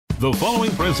The following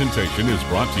presentation is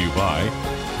brought to you by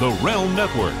The Realm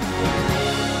Network.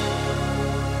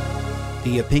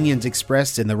 The opinions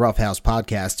expressed in the Rough House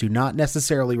podcast do not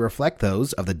necessarily reflect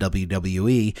those of the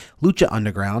WWE, Lucha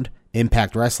Underground,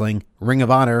 Impact Wrestling, Ring of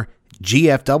Honor,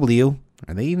 GFW,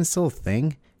 are they even still a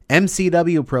thing?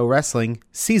 MCW Pro Wrestling,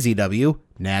 CZW,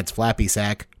 Nad's Flappy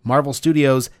Sack, Marvel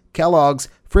Studios, Kellogg's,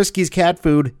 Frisky's Cat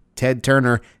Food, Ted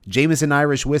Turner, Jameson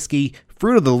Irish Whiskey,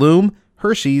 Fruit of the Loom,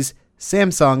 Hershey's,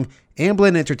 Samsung,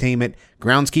 Amblin Entertainment,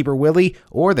 Groundskeeper Willie,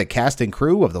 or the cast and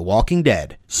crew of The Walking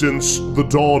Dead. Since the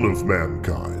dawn of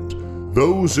mankind,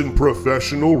 those in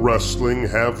professional wrestling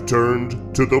have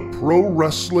turned to the Pro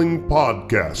Wrestling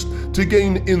Podcast to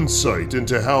gain insight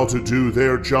into how to do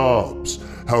their jobs,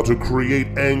 how to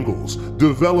create angles,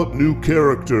 develop new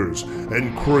characters,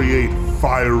 and create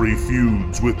fiery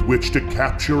feuds with which to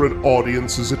capture an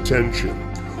audience's attention.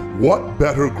 What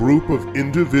better group of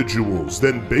individuals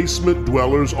than basement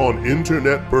dwellers on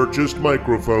internet-purchased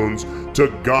microphones to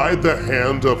guide the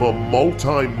hand of a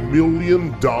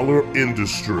multi-million-dollar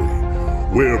industry?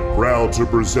 We're proud to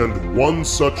present one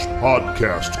such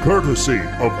podcast courtesy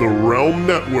of the Realm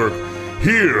Network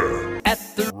here at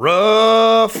the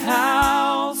Rough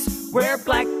House, where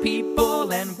black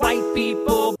people and white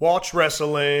people watch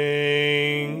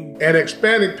wrestling. And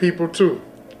Hispanic people too.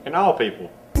 And all people.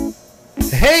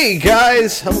 Hey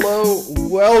guys, hello,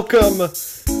 welcome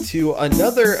to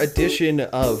another edition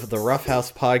of the Rough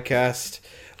House podcast.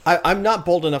 I'm not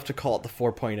bold enough to call it the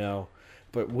 4.0,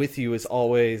 but with you as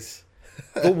always,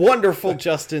 the wonderful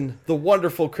Justin, the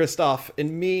wonderful Christoph,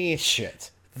 and me,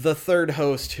 the third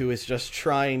host who is just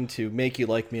trying to make you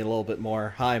like me a little bit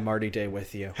more. Hi, Marty Day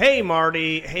with you. Hey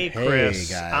Marty, hey Chris,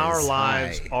 hey guys. Our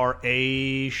lives are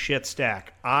a shit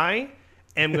stack. I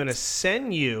am going to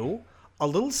send you a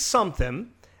little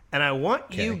something, and I want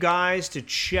you guys to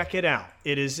check it out.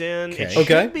 It is in, it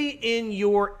should be in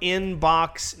your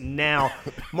inbox now.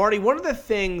 Marty, one of the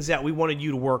things that we wanted you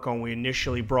to work on, we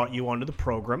initially brought you onto the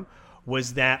program,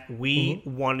 was that we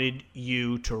wanted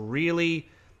you to really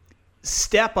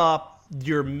step up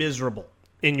your miserable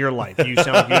in your life. You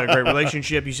sound like you got a great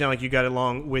relationship. You sound like you got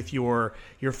along with your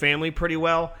family pretty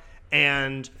well.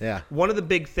 And one of the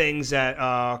big things that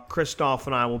Christoph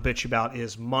and I will bitch about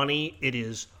is money. It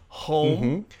is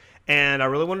home. And I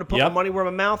really wanted to put my money where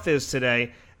my mouth is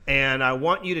today. And I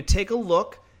want you to take a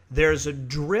look. There's a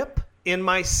drip in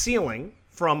my ceiling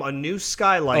from a new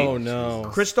skylight. Oh, no.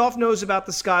 Christoph knows about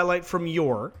the skylight from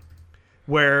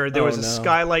where there was a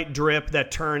skylight drip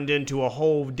that turned into a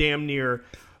whole damn near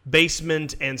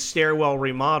basement and stairwell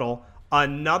remodel.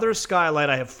 Another skylight,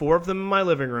 I have 4 of them in my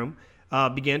living room,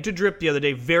 began to drip the other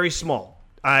day, very small.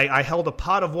 I held a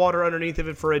pot of water underneath of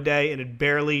it for a day, and it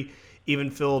barely even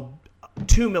filled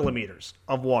 2 millimeters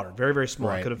of water. Very, very small.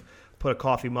 Right. I could have put a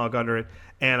coffee mug under it.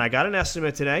 And I got an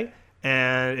estimate today,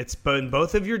 and it's in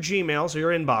both of your Gmails or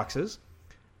your inboxes.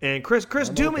 And Chris,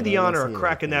 do me the honor of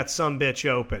cracking that sumbitch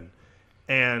open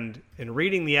and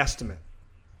reading the estimate.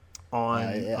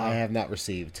 I have not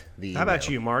received the email. How about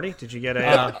you, Marty? Did you get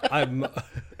a...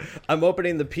 I'm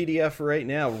opening the PDF right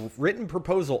now. Written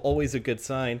proposal, always a good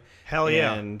sign. Hell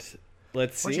yeah. And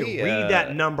let's see. Why don't you read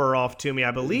that number off to me?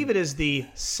 I believe it is the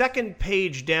second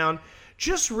page down.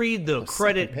 Just read the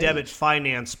credit, debit,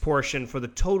 finance portion for the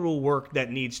total work that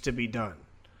needs to be done.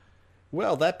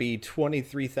 Well, that'd be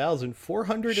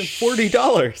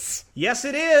 $23,440. Yes,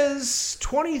 it is.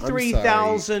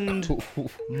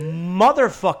 $23,000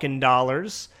 motherfucking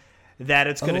dollars that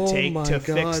it's going to take to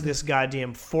fix this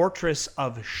goddamn fortress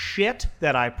of shit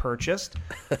that I purchased.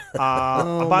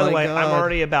 By the way, I'm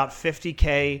already about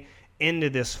 $50K into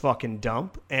this fucking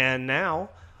dump, and now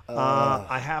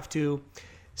I have to...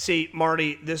 See,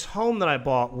 Marty, this home that I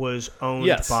bought was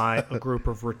owned by a group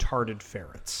of retarded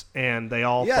ferrets, and they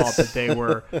all thought that they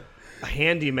were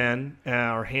handymen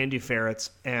or handy ferrets.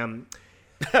 And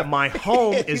my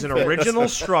home is an original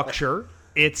structure.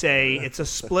 It's a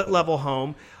split-level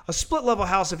home. A split-level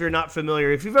house, if you're not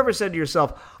familiar, if you've ever said to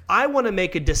yourself, I want to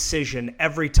make a decision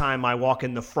every time I walk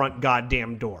in the front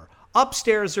goddamn door,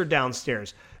 upstairs or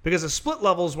downstairs. Because a split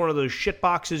level is one of those shit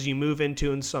boxes you move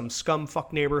into in some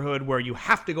scumfuck neighborhood where you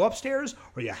have to go upstairs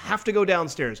or you have to go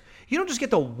downstairs. You don't just get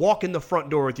to walk in the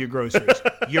front door with your groceries.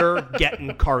 You're getting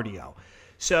cardio.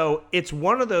 So it's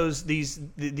one of those these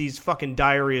fucking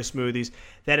diarrhea smoothies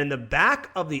that in the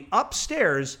back of the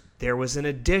upstairs there was an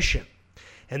addition.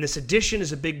 And this addition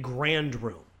is a big grand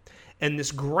room. And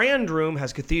this grand room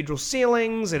has cathedral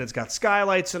ceilings, and it's got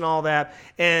skylights and all that.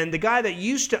 And the guy that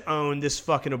used to own this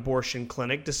fucking abortion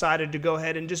clinic decided to go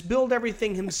ahead and just build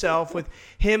everything himself with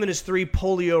him and his 3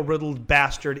 polio-riddled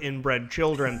bastard inbred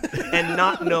children and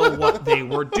not know what they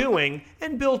were doing,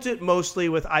 and built it mostly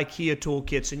with IKEA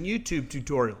toolkits and YouTube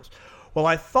tutorials. Well,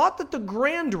 I thought that the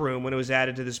grand room, when it was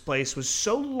added to this place, was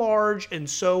so large and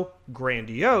so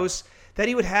grandiose that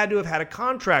he would had to have had a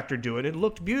contractor do it. It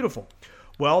looked beautiful.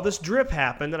 Well, this drip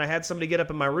happened, and I had somebody get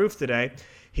up on my roof today.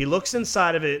 He looks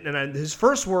inside of it, and his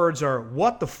first words are,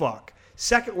 "What the fuck?"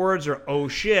 Second words are, "Oh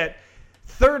shit."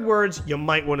 Third words, "You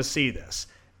might want to see this."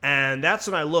 And that's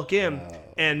when I look in,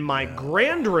 and my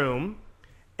grand room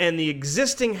and the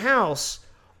existing house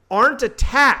aren't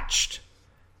attached,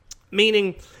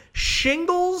 meaning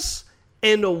shingles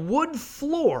and a wood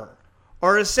floor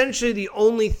are essentially the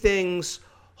only things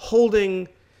holding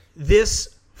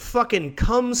this fucking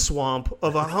cum swamp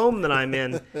of a home that I'm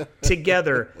in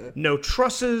together. No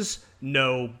trusses,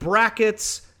 no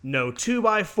brackets, no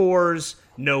 2x4s,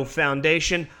 no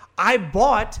foundation.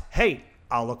 Hey,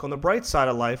 I'll look on the bright side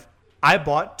of life. I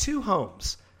bought 2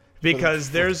 homes because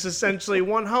there's essentially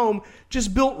one home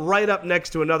just built right up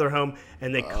next to another home,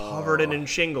 and they covered it in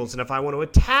shingles. And if I want to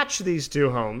attach these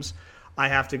 2 homes, I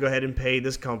have to go ahead and pay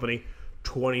this company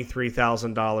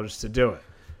 $23,000 to do it.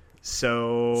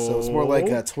 So it's more like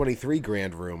a 23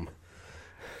 grand room.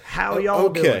 How y'all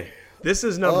doing? This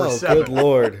is number 7. Good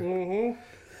Lord.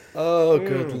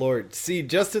 Good Lord. See,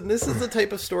 Justin, this is the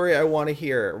type of story I want to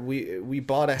hear. We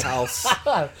bought a house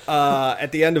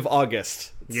at the end of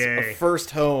August. It's a first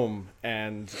home,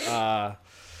 and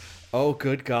oh,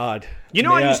 good God. You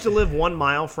know, I used to live 1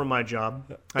 mile from my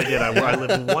job. I did. I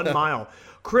lived 1 mile.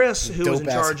 Chris, who was in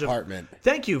charge apartment.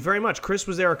 Thank you very much. Chris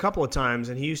was there a couple of times,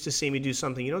 and he used to see me do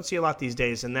something you don't see a lot these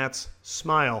days, and that's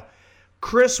smile.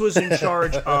 Chris was in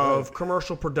charge of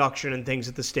commercial production and things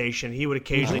at the station. He would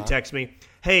occasionally text me,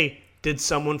 "Hey, did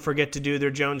someone forget to do their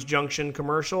Jones Junction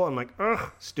commercial?" I'm like,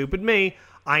 ugh, stupid me.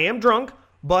 I am drunk,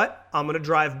 but I'm going to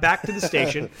drive back to the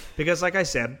station because, like I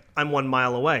said, I'm 1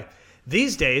 mile away.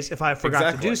 These days, if I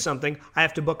forgot to do something, I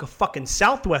have to book a fucking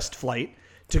Southwest flight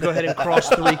to go ahead and cross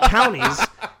 3 counties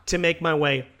to make my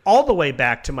way all the way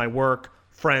back to my work,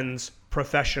 friends,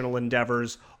 professional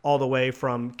endeavors, all the way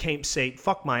from Cape State,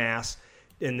 fuck my ass,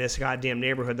 in this goddamn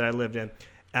neighborhood that I lived in.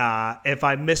 If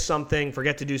I miss something,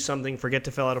 forget to do something, forget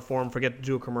to fill out a form, forget to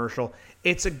do a commercial,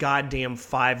 it's a goddamn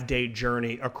 5-day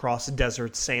journey across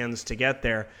desert sands to get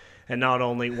there. And not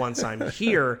only once I'm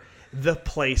here, the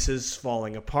place is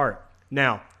falling apart.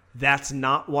 Now, that's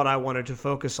not what I wanted to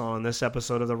focus on in this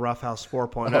episode of the Rough House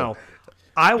 4.0.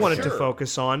 I wanted to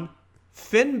focus on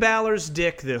Finn Balor's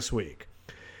dick this week.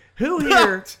 Who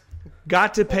here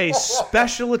got to pay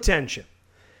special attention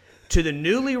to the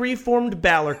newly reformed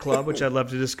Balor Club, which I'd love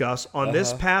to discuss, on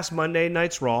this past Monday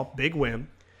Night's Raw, big win.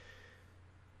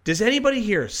 Does anybody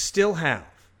here still have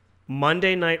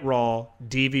Monday Night Raw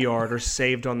DVR'd or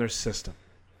saved on their system?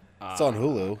 It's on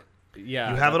Hulu.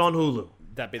 Yeah. You have it on Hulu.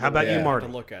 How about you, Marty?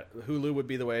 To look at it. Hulu would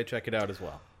be the way I check it out as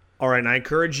well. All right, and I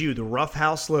encourage you, the Rough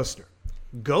House listener,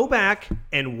 go back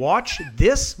and watch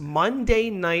this Monday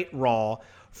Night Raw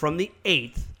from the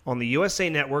 8th on the USA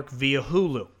Network via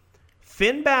Hulu.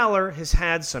 Finn Balor has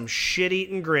had some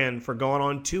shit-eating grin for going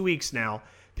on 2 weeks now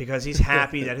because he's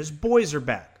happy that his boys are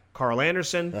back. Carl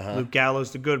Anderson, Luke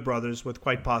Gallows, the Good Brothers, with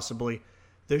quite possibly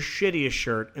the shittiest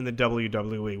shirt in the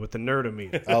WWE with the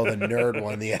Nerd-O-Meter. Oh, the nerd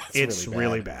one. Yeah, it's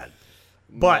really bad.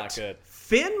 bad. But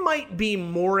Finn might be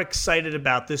more excited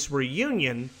about this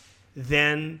reunion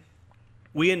than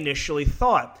we initially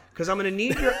thought. Because I'm going to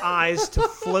need your eyes to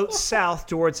float south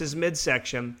towards his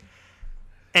midsection.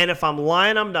 And if I'm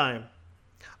lying, I'm dying.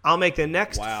 I'll make the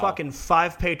next fucking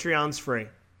 5 Patreons free.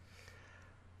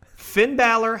 Finn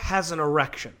Balor has an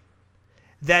erection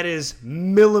that is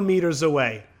millimeters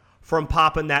away from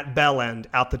popping that bell end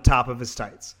out the top of his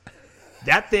tights.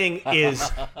 That thing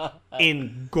is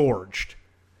engorged.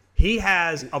 He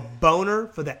has a boner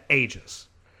for the ages.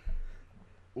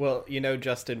 Well, you know,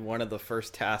 Justin, one of the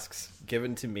first tasks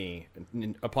given to me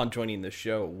upon joining the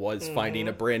show was finding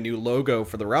a brand new logo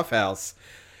for the Rough House.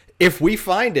 If we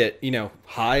find it, you know,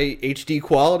 high HD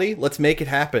quality, let's make it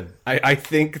happen. I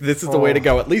think this is the way to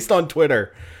go, at least on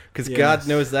Twitter. Because God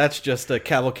knows that's just a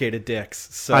cavalcade of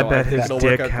dicks. So I bet his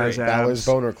dick has abs. Balor's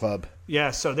Boner Club.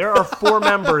 Yeah, so there are 4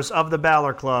 members of the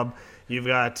Balor Club. You've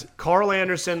got Carl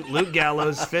Anderson, Luke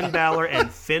Gallows, Finn Balor,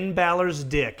 and Finn Balor's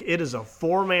dick. It is a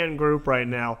 4-man group right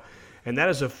now. and that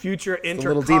is a future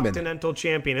little demon. intercontinental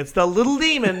champion. It's the little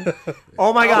demon.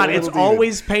 Oh my God, it's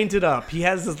always painted up. He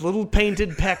has this little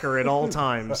painted pecker at all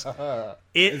times.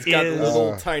 It's got the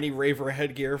little tiny Raver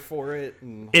headgear for it.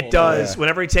 And it does.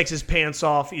 Whenever he takes his pants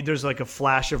off, there's like a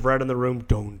flash of red in the room.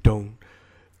 Don't.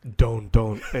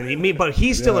 And but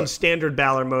he's still in standard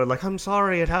Balor mode. Like, I'm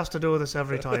sorry, it has to do with this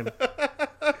every time.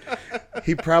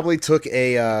 He probably took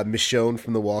a Michonne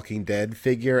from The Walking Dead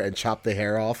figure and chopped the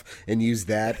hair off and used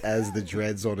that as the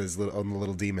dreads on the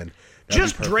little demon.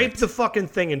 Just drape the fucking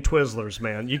thing in Twizzlers,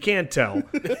 man. You can't tell.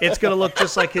 It's going to look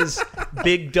just like his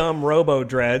big, dumb robo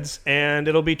dreads, and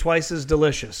it'll be twice as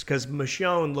delicious, because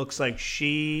Michonne looks like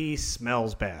she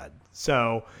smells bad.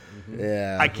 So,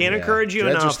 I can't encourage you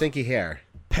dreads enough. Or stinky hair.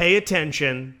 Pay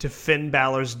attention to Finn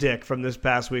Balor's dick from this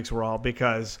past week's Raw,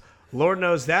 because Lord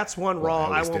knows that's one Raw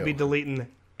I won't be deleting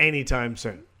anytime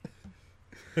soon.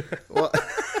 Well,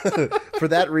 for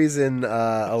that reason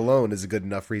alone is a good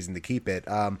enough reason to keep it.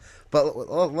 But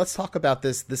let's talk about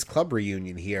this club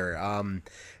reunion here.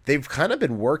 They've kind of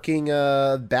been working.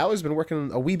 Balor's been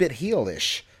working a wee bit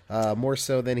heelish. More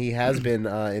so than he has been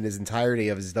in his entirety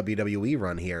of his WWE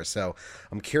run here. So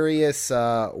I'm curious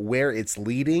where it's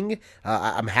leading.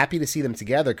 I'm happy to see them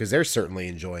together because they're certainly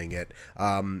enjoying it,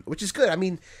 which is good. I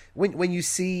mean, when you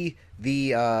see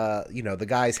the the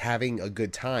guys having a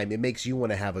good time, it makes you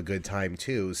want to have a good time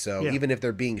too. So even if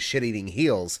they're being shit-eating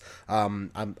heels,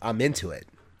 I'm into it.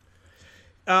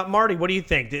 Marty, what do you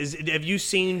think? Have you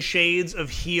seen shades of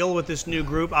heel with this new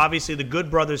group? Obviously, the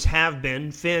Good Brothers have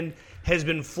been. Finn has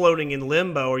been floating in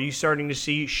limbo. Are you starting to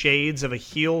see shades of a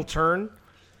heel turn?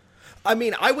 I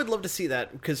mean, I would love to see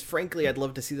that because, frankly, I'd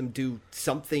love to see them do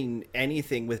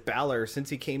anything with Balor.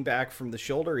 Since he came back from the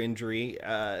shoulder injury,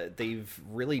 they've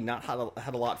really not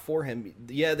had a lot for him.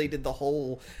 Yeah, they did the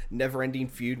whole never-ending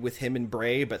feud with him and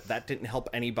Bray, but that didn't help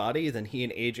anybody. Then he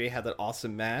and AJ had that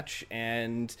awesome match,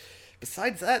 and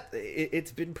besides that,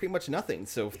 it's been pretty much nothing.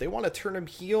 So if they want to turn him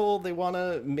heel, they want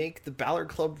to make the Balor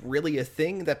Club really a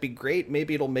thing, that'd be great.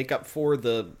 Maybe it'll make up for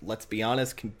the, let's be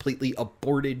honest, completely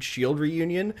aborted Shield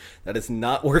reunion that is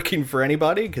not working for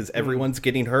anybody because everyone's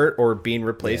getting hurt or being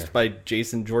replaced by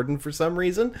Jason Jordan for some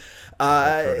reason.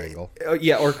 Kurt Angle.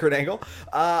 Or Kurt Angle.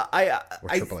 Or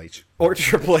Triple H. Or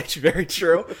Triple H, very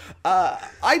true.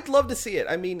 I'd love to see it.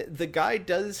 I mean, the guy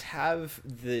does have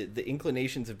the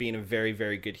inclinations of being a very,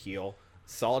 very good heel.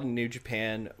 Saw it in New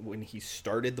Japan when he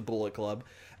started the Bullet Club.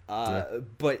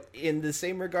 But in the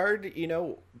same regard,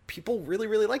 people really,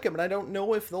 really like him. And I don't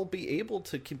know if they'll be able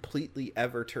to completely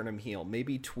ever turn him heel.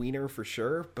 Maybe tweener for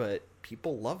sure, but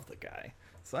people love the guy.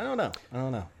 So I don't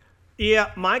know.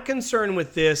 Yeah, my concern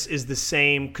with this is the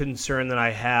same concern that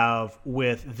I have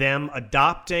with them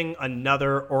adopting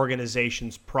another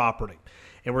organization's property.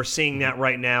 And we're seeing that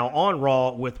right now on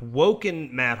Raw with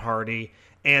Woken Matt Hardy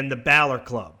and the Balor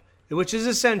Club, which is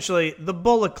essentially the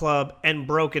Bullet Club and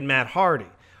Broken Matt Hardy.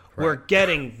 Right. We're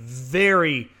getting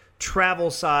very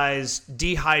travel-sized,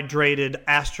 dehydrated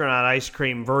astronaut ice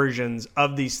cream versions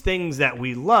of these things that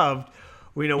we loved.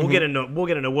 We'll get into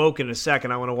Woken in a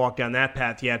second. I want to walk down that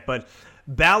path yet. But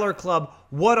Balor Club,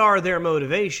 what are their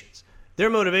motivations? Their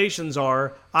motivations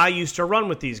are, I used to run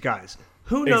with these guys.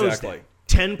 Who knows that?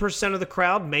 10% of the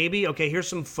crowd, maybe? Okay, here's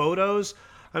some photos.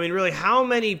 I mean, really, how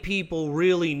many people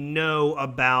really know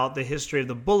about the history of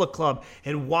the Bullet Club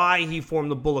and why he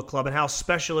formed the Bullet Club and how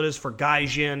special it is for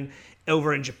Gaijin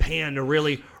over in Japan to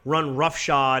really run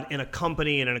roughshod in a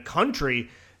company and in a country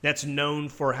that's known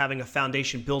for having a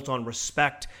foundation built on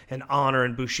respect and honor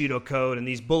and Bushido code, and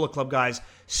these Bullet Club guys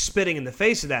spitting in the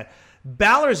face of that.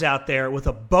 Balor's out there with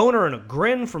a boner and a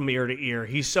grin from ear to ear.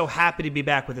 He's so happy to be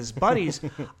back with his buddies.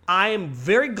 I am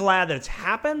very glad that it's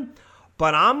happened,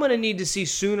 but I'm going to need to see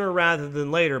sooner rather than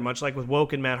later, much like with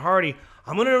Woken Matt Hardy,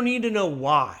 I'm going to need to know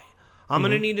why. I'm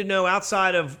going to need to know,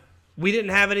 outside of we didn't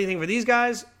have anything for these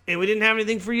guys and we didn't have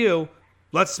anything for you,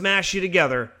 let's smash you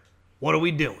together. What are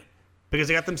we doing? Because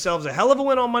they got themselves a hell of a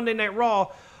win on Monday Night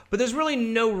Raw, but there's really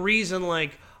no reason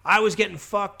like I was getting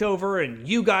fucked over and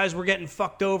you guys were getting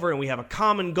fucked over and we have a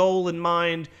common goal in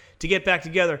mind to get back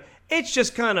together. It's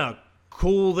just kind of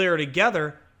cool they're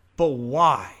together, but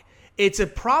why? It's a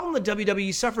problem that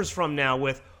WWE suffers from now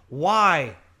with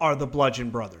why are the Bludgeon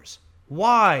Brothers?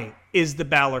 Why is the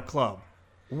Balor Club?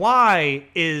 Why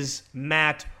is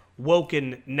Matt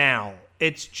woken now?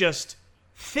 It's just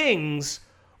things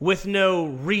with no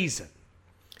reason.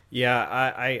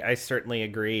 Yeah, I certainly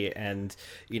agree. And,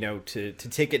 to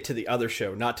take it to the other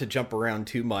show, not to jump around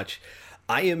too much,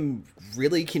 I am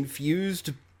really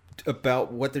confused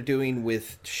about what they're doing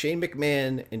with Shane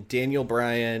McMahon and Daniel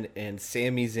Bryan and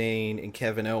Sami Zayn and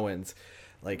Kevin Owens.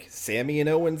 Like, Sami and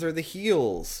Owens are the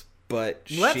heels, but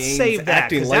let's Shane's save that,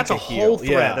 acting because like that's a whole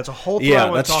thread. Yeah. That's a whole thread. Yeah, I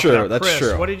want that's to talk true. about. That's Chris,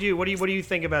 true. what do you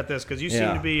think about this? Because you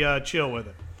seem to be chill with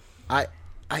it.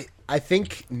 I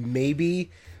think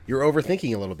maybe you're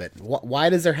overthinking a little bit. Why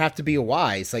does there have to be a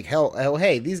why? It's like, hell,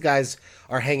 hey, these guys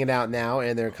are hanging out now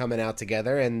and they're coming out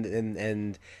together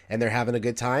and they're having a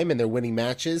good time and they're winning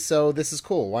matches. So this is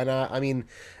cool. Why not? I mean,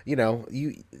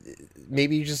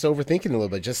 maybe you're just overthinking a little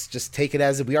bit. Just take it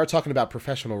as if we are talking about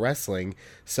professional wrestling.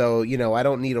 So, I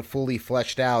don't need a fully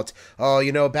fleshed out,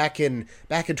 back in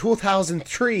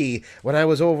 2003 when I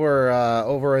was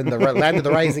over in the land of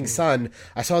the rising sun,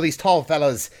 I saw these tall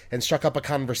fellas and struck up a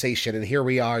conversation and here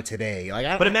we are today.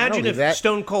 But imagine if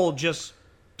Stone Cold just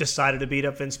decided to beat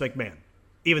up Vince McMahon,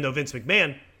 even though Vince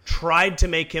McMahon tried to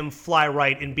make him fly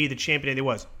right and be the champion that he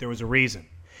was. There was a reason.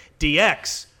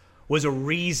 DX was a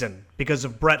reason because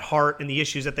of Bret Hart and the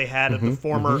issues that they had of the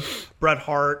former Bret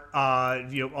Hart,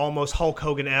 almost Hulk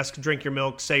Hogan-esque, drink your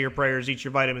milk, say your prayers, eat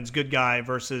your vitamins, good guy,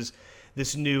 versus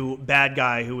this new bad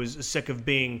guy who was sick of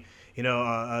being,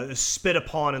 spit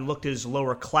upon and looked at as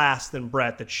lower class than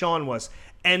Bret, that Shawn was.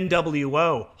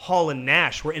 NWO, Hall and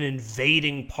Nash were an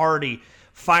invading party,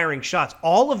 firing shots.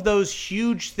 All of those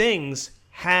huge things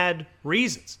had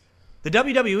reasons. The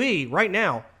WWE right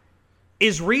now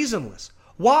is reasonless.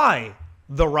 Why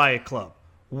the Riot Club?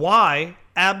 Why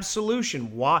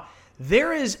Absolution? Why?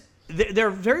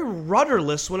 They're very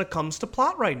rudderless when it comes to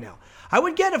plot right now. I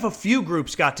would get if a few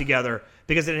groups got together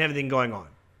because they didn't have anything going on.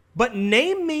 But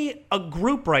name me a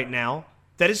group right now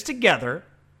that is together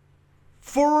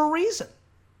for a reason.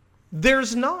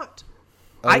 There's not.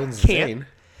 I can't. Insane.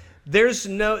 There's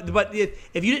no. But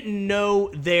if you didn't know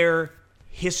their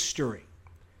history,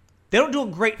 they don't do a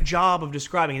great job of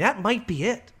describing it. That might be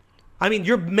it. I mean,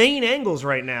 your main angles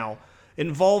right now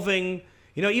involving,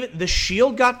 even the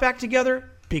Shield got back together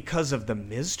because of the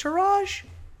Miztourage.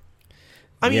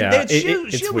 I mean,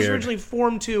 Shield was originally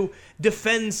formed to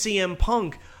defend CM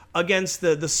Punk against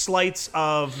the slights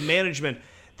of management.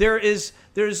 There's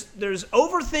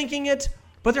overthinking it,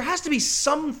 but there has to be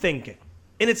some thinking.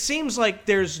 And it seems like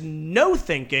there's no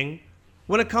thinking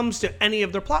when it comes to any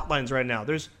of their plot lines right now.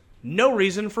 There's no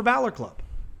reason for Balor Club.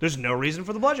 There's no reason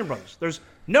for the Bludgeon Brothers. There's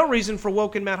no reason for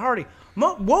Woken Matt Hardy.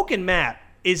 Woken Matt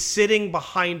is sitting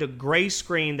behind a gray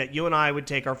screen that you and I would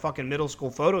take our fucking middle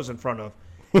school photos in front of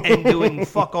and doing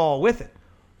fuck all with it.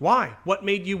 Why? What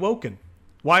made you Woken?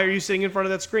 Why are you sitting in front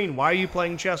of that screen? Why are you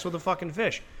playing chess with a fucking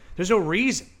fish? There's no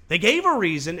reason. They gave a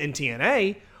reason in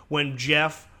TNA when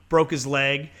Jeff broke his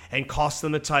leg and cost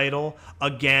them the title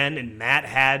again, and Matt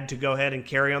had to go ahead and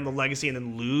carry on the legacy and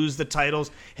then lose the titles,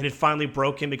 and it finally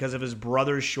broke him because of his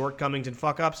brother's shortcomings and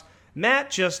fuck-ups. Matt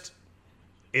just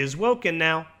is Woken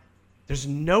now. There's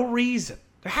no reason.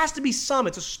 There has to be some.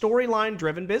 It's a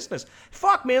storyline-driven business.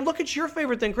 Fuck, man, look at your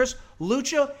favorite thing, Chris.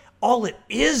 Lucha, all it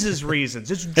is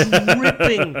reasons. It's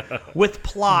dripping with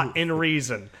plot and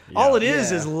reason. All it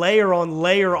is layer on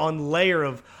layer on layer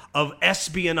of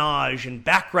espionage and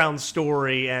background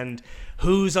story and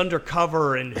who's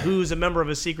undercover and who's a member of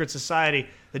a secret society.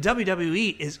 The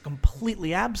WWE is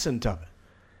completely absent of it.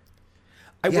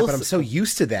 But I'm so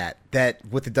used to that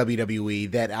with the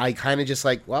WWE that I kind of just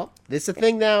like, well, this is a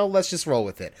thing now. Let's just roll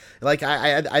with it. Like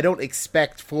I don't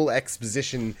expect full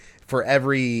exposition for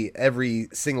every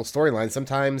single storyline.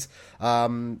 Sometimes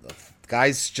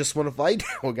guys just want to fight,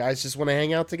 or guys just want to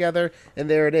hang out together, and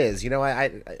there it is.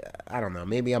 I don't know.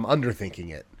 Maybe I'm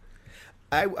underthinking it.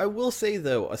 I will say,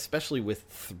 though, especially with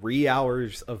 3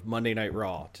 hours of Monday Night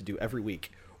Raw to do every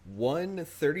week, one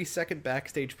 30-second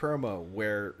backstage promo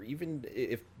where even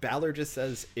if Balor just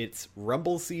says it's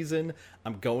Rumble season,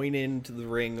 I'm going into the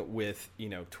ring with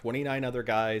 29 other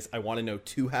guys. I want to know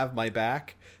 2 have my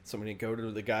back, so I'm going to go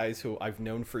to the guys who I've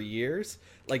known for years.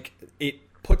 Like, it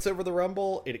puts over the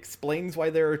Rumble, it explains why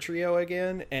they're a trio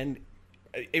again, and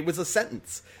it was a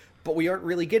sentence. But we aren't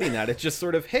really getting that. It's just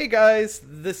sort of, hey guys,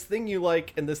 this thing you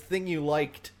like and this thing you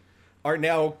liked are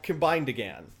now combined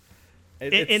again.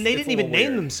 And they didn't even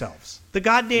name themselves. The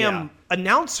goddamn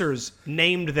announcers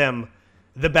named them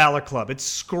the Balor Club. It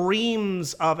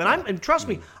screams of, and trust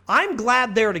me, I'm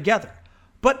glad they're together.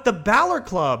 But the Balor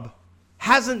Club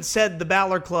hasn't said the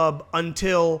Balor Club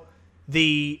until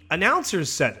the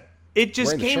announcers said it. It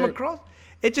just came across.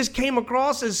 It just came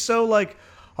across as so like,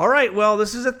 all right, well,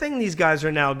 this is a thing these guys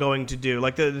are now going to do.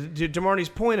 Like to Marty's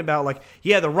point about like,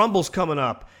 yeah, the Rumble's coming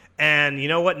up. And you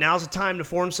know what? Now's the time to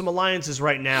form some alliances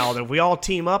right now. That if we all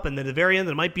team up, and then at the very end,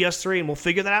 it might be us 3, and we'll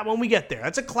figure that out when we get there.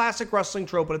 That's a classic wrestling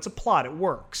trope, but it's a plot. It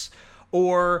works.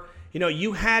 Or, You know,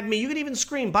 you had me. You could even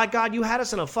scream, by God, you had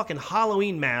us in a fucking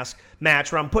Halloween match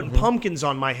where I'm putting pumpkins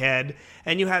on my head.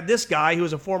 And you had this guy who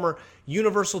was a former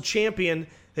Universal Champion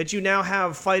that you now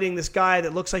have fighting this guy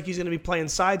that looks like he's going to be playing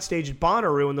side stage at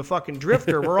Bonnaroo in the fucking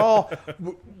Drifter.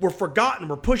 We're forgotten.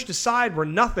 We're pushed aside. We're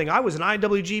nothing. I was an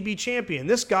IWGB champion.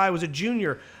 This guy was a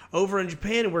junior over in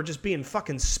Japan, and we're just being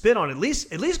fucking spit on. At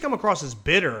least come across as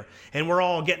bitter, and we're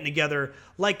all getting together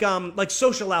like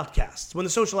Social Outcasts. When the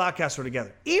Social Outcasts were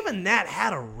together, even that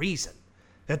had a reason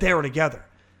that they were together.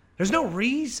 There's no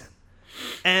reason,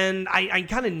 and I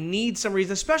kind of need some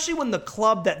reason, especially when the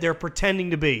club that they're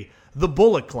pretending to be, the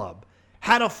Bullet Club,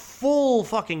 had a full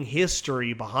fucking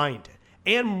history behind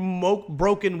it, and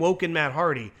Broken Woken Matt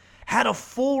Hardy had a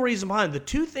full reason behind it. The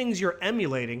two things you're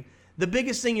emulating. The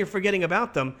biggest thing you're forgetting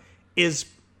about them is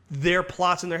their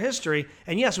plots and their history.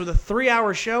 And yes, with a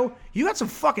 3-hour show, you got some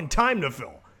fucking time to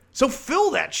fill. So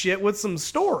fill that shit with some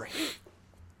story.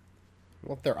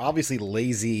 Well, they're obviously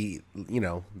lazy, you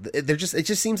know. It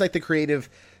just seems like the creative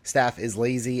staff is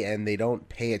lazy and they don't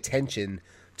pay attention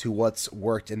to what's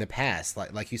worked in the past.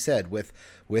 Like you said, with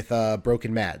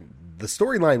Broken Matt. The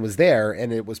storyline was there,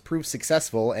 and it was proved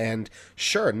successful, and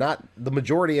sure, not the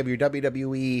majority of your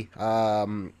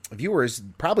WWE viewers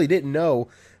probably didn't know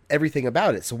everything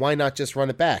about it, so why not just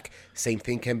run it back? Same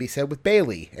thing can be said with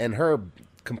Bayley and her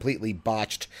completely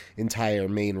botched entire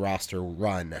main roster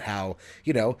run. How,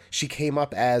 you know, she came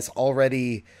up as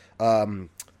already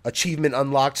achievement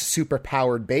unlocked, super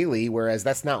powered Bayley, whereas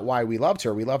that's not why we loved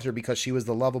her. We loved her because she was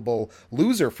the lovable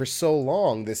loser for so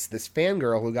long, this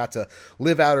fangirl who got to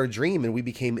live out her dream, and we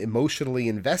became emotionally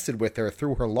invested with her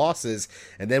through her losses.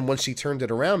 And then once she turned it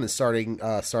around and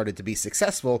started to be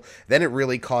successful, then it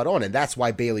really caught on, and that's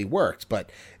why Bayley worked.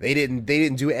 But they didn't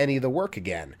do any of the work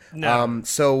again. No.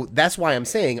 So that's why I'm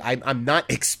saying I'm not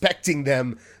expecting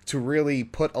them to really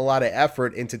put a lot of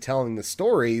effort into telling the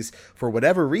stories. For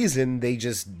whatever reason, they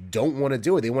just don't want to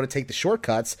do it. They want to take the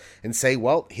shortcuts and say,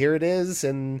 well, here it is,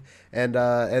 and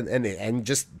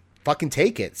just fucking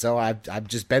take it. So I've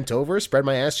just bent over, spread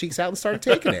my ass cheeks out, and started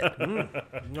taking it.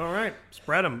 All right,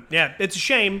 spread them. Yeah, it's a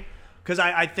shame, because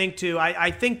I think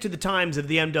to the times of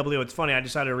the MWO. It's funny, I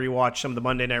decided to rewatch some of the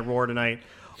Monday Night Raw tonight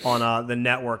on the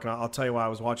network, and I'll tell you why I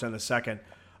was watching in a second.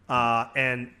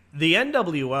 And the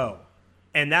NWO,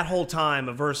 and that whole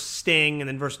time versus Sting and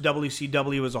then versus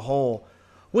WCW as a whole,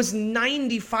 was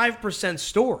 95%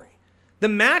 story. The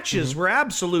matches were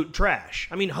absolute trash.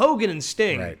 I mean, Hogan and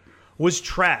Sting was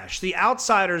trash. The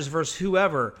Outsiders versus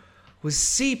whoever was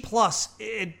C+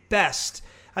 at best.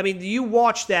 I mean, you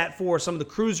watch that for some of the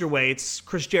cruiserweights,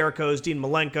 Chris Jericho's, Dean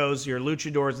Malenko's, your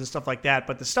luchadors and stuff like that,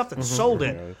 but the stuff that sold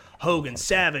it, Hogan,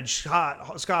 Savage,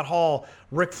 Scott Hall,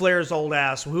 Ric Flair's old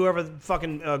ass, whoever the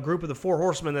fucking group of the Four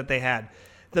Horsemen that they had,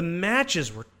 the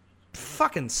matches were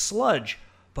fucking sludge,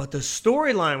 but the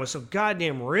storyline was so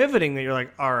goddamn riveting that you're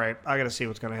like, all right, I got to see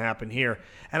what's going to happen here.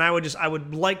 And I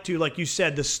would like to, like you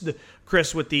said,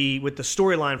 Chris, with the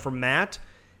storyline for Matt,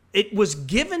 it was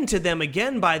given to them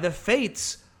again by the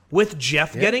Fates with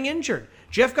Jeff getting injured.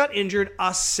 Jeff got injured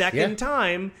a second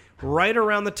time, right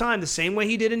around the time, the same way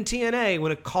he did in TNA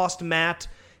when it cost Matt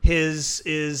his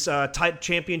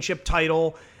championship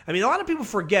title. I mean, a lot of people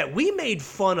forget, we made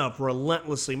fun of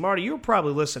relentlessly. Marty, you were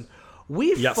probably listening.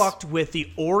 We fucked with the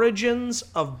origins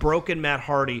of Broken Matt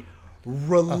Hardy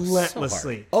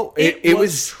relentlessly. It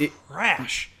was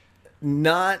trash.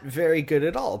 Not very good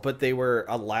at all, but they were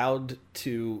allowed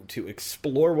to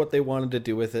explore what they wanted to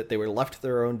do with it. They were left to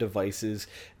their own devices.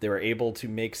 They were able to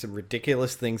make some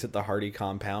ridiculous things at the Hardy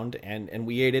compound, and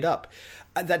we ate it up.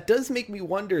 That does make me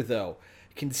wonder, though,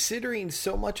 considering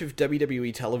so much of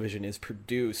WWE television is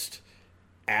produced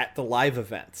at the live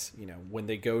events, you know, when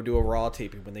they go do a Raw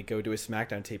taping, when they go do a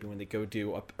Smackdown taping, when they go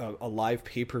do a live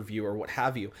pay-per-view or what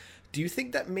have you, do you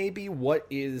think that may be what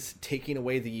is taking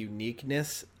away the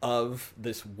uniqueness of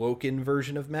this Woken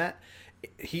version of Matt?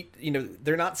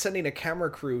 They're not sending a camera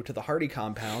crew to the Hardy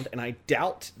compound, and I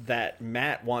doubt that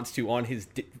Matt wants to, on his,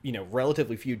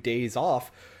 relatively few days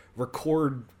off,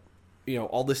 record,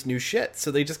 all this new shit. So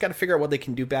they just got to figure out what they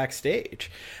can do backstage,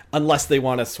 unless they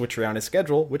want to switch around his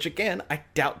schedule, which again, I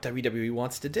doubt WWE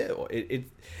wants to do.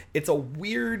 It's a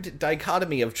weird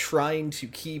dichotomy of trying to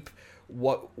keep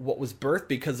what was birthed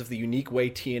because of the unique way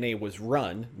TNA was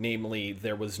run, namely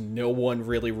there was no one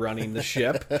really running the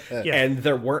ship, and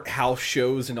there weren't house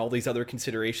shows and all these other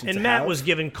considerations. And Matt was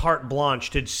given carte blanche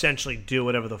to essentially do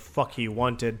whatever the fuck he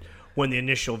wanted when the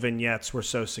initial vignettes were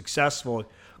so successful.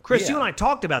 Chris, you and I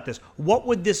talked about this. What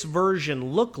would this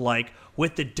version look like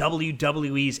with the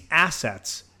WWE's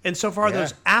assets? And so far,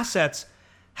 those assets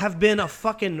have been a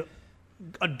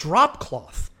drop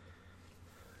cloth.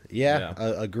 Yeah.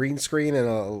 A green screen and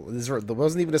there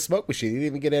wasn't even a smoke machine. You didn't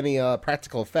even get any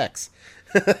practical effects.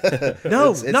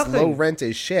 No, it's nothing. low rent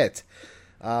as shit.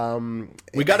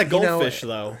 We got a goldfish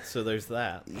though, so there's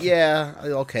that. Yeah,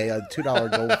 okay, a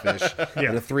 $2 goldfish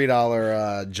and a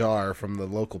 $3 jar from the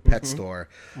local pet store.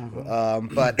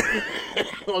 But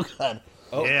oh god,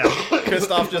 Yeah.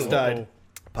 Christoph just died.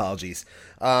 apologies.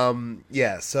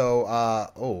 Yeah, so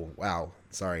oh wow,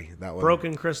 sorry that one.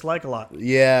 Broken Chris like a lot.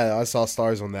 Yeah, I saw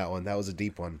stars on that one. That was a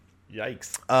deep one.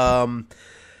 Yikes.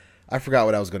 I forgot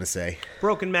what I was going to say.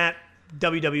 Broken Matt,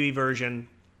 WWE version,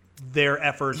 their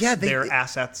efforts, their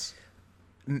assets.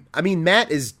 I mean, Matt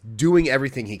is doing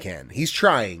everything he can. He's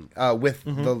trying with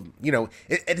the,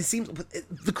 it seems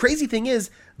the crazy thing is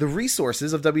the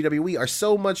resources of WWE are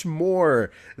so much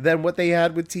more than what they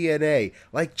had with TNA.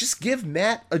 Like, just give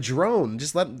Matt a drone.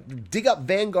 Just let him dig up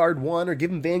Vanguard 1 or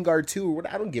give him Vanguard 2 or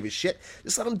what. I don't give a shit.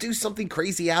 Just let him do something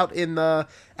crazy out in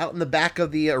the back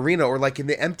of the arena or like in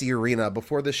the empty arena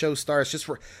before the show starts. Just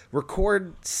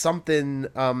record something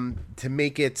to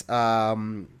make it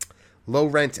low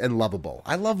rent and lovable.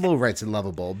 I love low rent and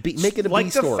lovable. Make it a like B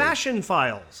the story. Fashion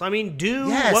Files. I mean,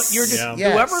 Yes. what you're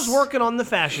Yeah. whoever's working on the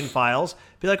Fashion Files.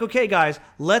 Be like, okay, guys,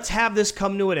 let's have this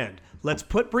come to an end. Let's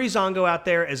put Breezango out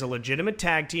there as a legitimate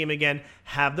tag team again.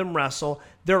 Have them wrestle.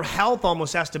 Their health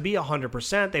almost has to be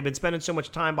 100%. They've been spending so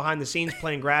much time behind the scenes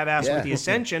playing grab ass with the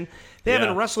Ascension. They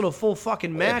haven't wrestled a full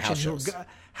fucking match. house shows.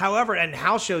 However, and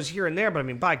house shows here and there, but I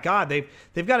mean, by God,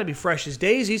 they've got to be fresh as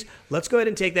daisies. Let's go ahead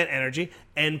and take that energy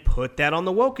and put that on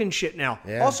the Woken shit now.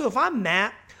 Yeah. Also, if I'm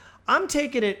Matt, I'm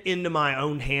taking it into my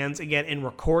own hands again and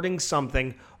recording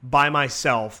something by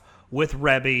myself with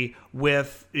Rebby,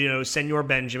 with Senor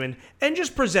Benjamin, and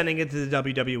just presenting it to the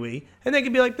WWE, and they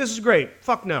can be like, "This is great."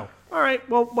 Fuck no. All right,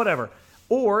 well, whatever.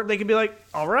 Or they could be like,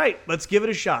 all right, let's give it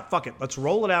a shot. Fuck it. Let's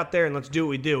roll it out there and let's do what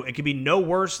we do. It could be no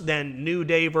worse than New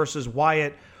Day versus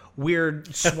Wyatt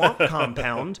weird swamp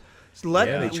compound. So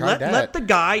let the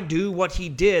guy do what he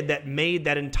did that made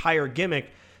that entire gimmick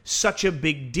such a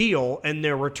big deal and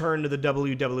their return to the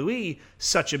WWE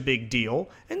such a big deal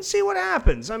and see what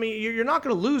happens. I mean, you're not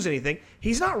going to lose anything.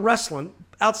 He's not wrestling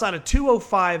outside of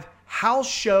 205 house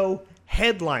show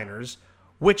headliners,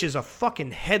 which is a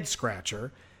fucking head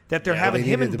scratcher. That they're having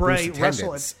him and Bray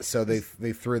wrestle. So they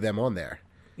threw them on there.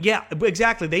 Yeah,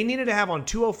 exactly. They needed to have on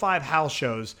 205 house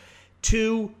shows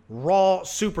 2 Raw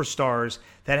superstars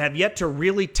that have yet to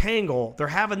really tangle. They're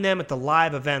having them at the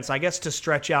live events, I guess, to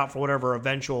stretch out for whatever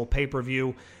eventual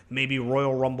pay-per-view, maybe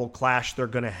Royal Rumble clash they're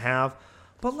going to have.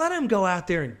 But let them go out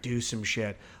there and do some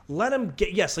shit. Let them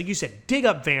get, yes, like you said, dig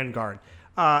up Vanguard.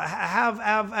 Have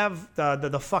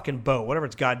the fucking boat, whatever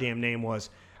its goddamn name was.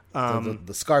 The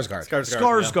Skarsgård.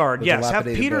 Skarsgård, Yeah. yes. Have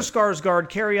Peter boat. Skarsgård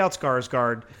carry out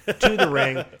Skarsgård to the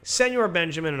ring. Senor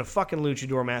Benjamin in a fucking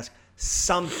luchador mask.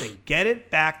 Something. Get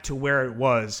it back to where it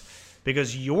was.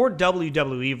 Because your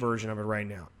WWE version of it right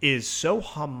now is so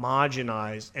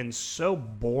homogenized and so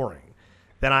boring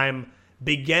that I'm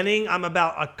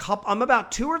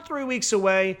about 2 or 3 weeks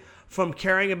away from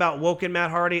caring about Woken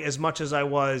Matt Hardy as much as I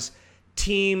was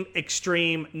Team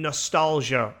Extreme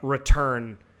Nostalgia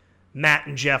Return. Matt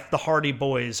and Jeff, the Hardy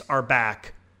Boys, are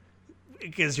back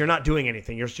because you're not doing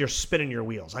anything. You're spinning your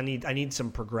wheels. I need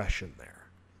some progression there.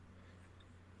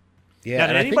 Yeah. Now,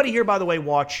 did anybody here, by the way,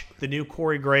 watch the new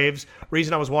Corey Graves?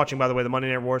 Reason I was watching, by the way, the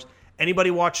Monday Night Wars.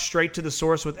 Anybody watch Straight to the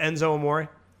Source with Enzo Amore?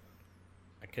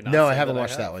 No, I haven't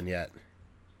watched that one yet.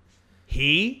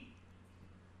 He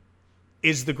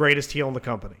is the greatest heel in the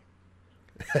company.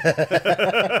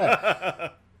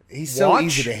 He's so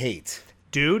easy to hate.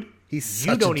 Dude. He's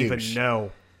such a douche.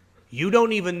 You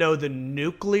don't even know the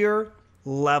nuclear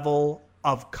level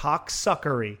of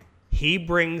cocksuckery he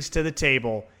brings to the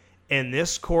table in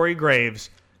this Corey Graves,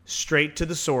 Straight to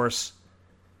the Source,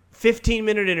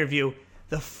 15-minute interview.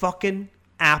 The fucking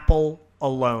apple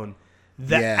alone.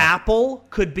 The apple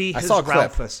could be his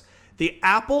Ralphus. The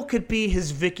apple could be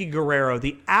his Vicky Guerrero.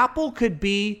 The apple could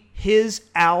be his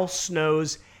Al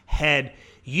Snow's head.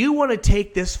 You want to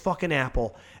take this fucking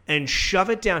apple and shove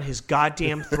it down his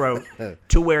goddamn throat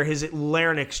to where his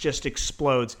larynx just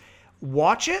explodes.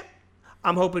 Watch it.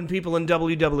 I'm hoping people in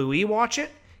WWE watch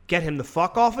it. Get him the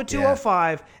fuck off of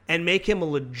 205 and make him a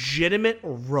legitimate,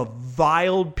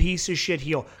 reviled piece of shit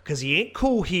heel. Because he ain't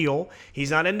cool heel.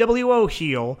 He's not NWO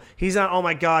heel. He's not, oh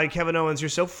my God, Kevin Owens, you're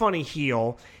so funny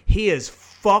heel. He is,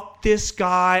 fuck this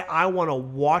guy. I want to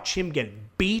watch him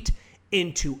get beat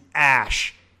into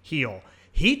ash heel.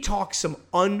 He talks some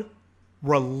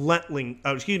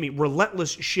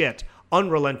relentless shit,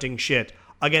 unrelenting shit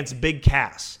against Big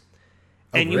Cass.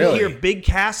 And you hear Big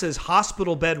Cass's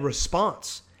hospital bed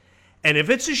response. And if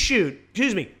it's a shoot,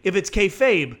 if it's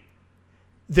kayfabe,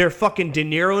 they're fucking De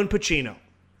Niro and Pacino.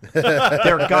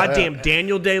 They're goddamn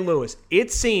Daniel Day-Lewis.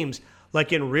 It seems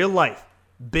like in real life,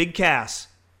 Big Cass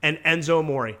and Enzo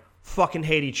Amore fucking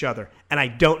hate each other. And I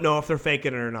don't know if they're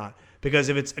faking it or not. Because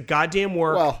if it's a goddamn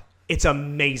work, it's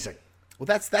amazing. Well,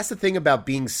 that's the thing about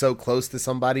being so close to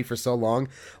somebody for so long.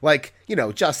 Like,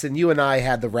 Justin, you and I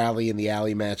had the Rally in the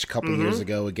Alley match a couple years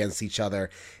ago against each other.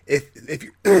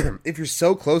 If you're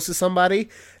so close to somebody,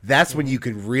 that's when you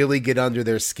can really get under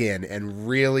their skin and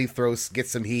really get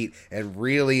some heat and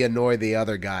really annoy the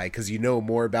other guy because you know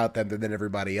more about them than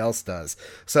everybody else does.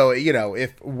 So,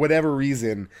 if whatever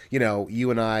reason,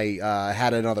 you and I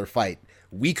had another fight,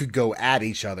 we could go at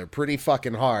each other pretty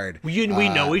fucking hard. We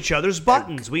know each other's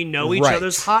buttons. We know each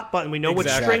other's hot button. We know what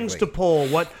strings to pull,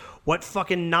 what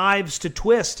fucking knives to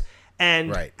twist.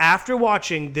 And after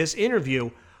watching this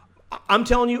interview, I'm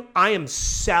telling you, I am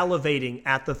salivating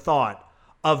at the thought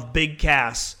of Big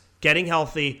Cass getting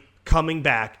healthy, coming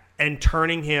back, and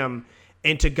turning him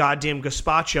into goddamn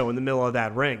gazpacho in the middle of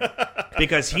that ring.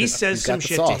 Because he says some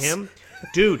shit to him.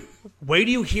 Dude, wait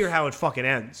till you hear how it fucking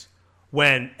ends.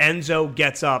 When Enzo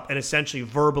gets up and essentially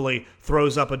verbally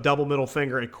throws up a double middle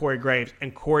finger at Corey Graves,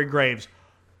 and Corey Graves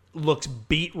looks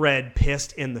beet red,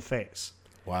 pissed in the face.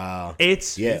 Wow.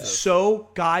 It's so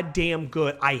goddamn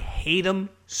good. I hate him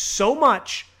so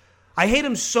much.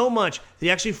 He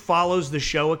actually follows the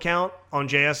show account on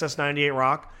JSS 98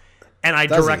 Rock, and I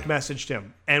direct messaged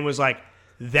him and was like,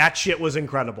 that shit was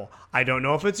incredible. I don't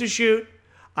know if it's a shoot.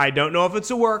 I don't know if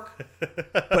it's a work.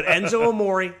 But Enzo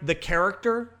Amore, the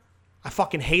character, I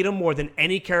fucking hate him more than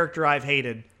any character I've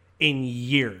hated in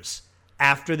years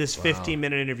after this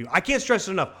 15-minute interview. I can't stress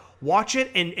it enough. Watch it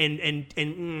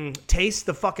and taste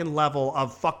the fucking level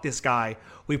of fuck this guy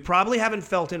we probably haven't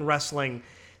felt in wrestling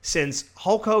since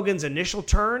Hulk Hogan's initial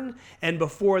turn, and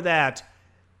before that,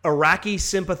 Iraqi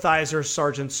sympathizer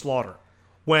Sergeant Slaughter.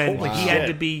 When he had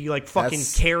to be like fucking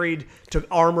carried to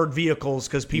armored vehicles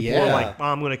because people were like,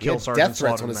 I'm going to kill Sergeant Slaughter. Death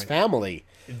threats on his family.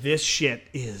 This shit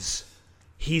is...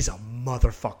 He's a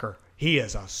motherfucker. He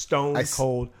is a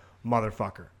stone-cold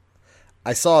motherfucker.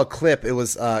 I saw a clip. It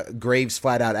was Graves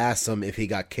flat out asked him if he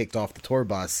got kicked off the tour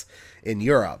bus in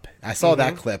Europe. I saw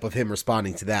that clip of him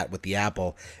responding to that with the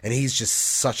apple, and he's just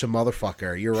such a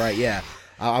motherfucker. You're right, yeah.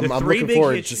 I'm looking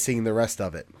forward to seeing the rest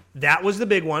of it. That was the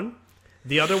big one.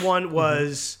 The other one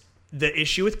was the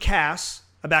issue with Cass,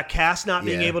 about Cass not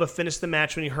being able to finish the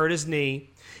match when he hurt his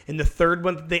knee. And the third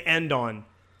one that they end on,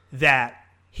 that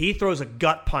he throws a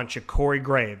gut punch at Corey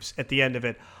Graves at the end of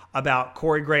it about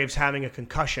Corey Graves having a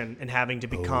concussion and having to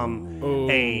become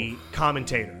a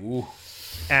commentator.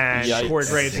 And Corey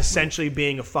Graves essentially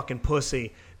being a fucking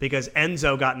pussy because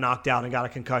Enzo got knocked out and got a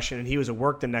concussion and he was at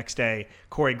work the next day.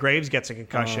 Corey Graves gets a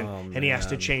concussion and he has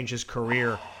to change his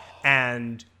career.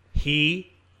 And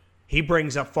he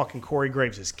brings up fucking Corey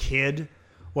Graves' kid,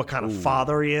 what kind of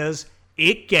father he is.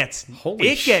 It gets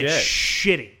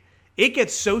shitty. It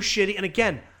gets so shitty. And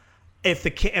again,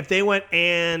 if they went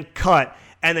and cut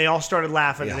and they all started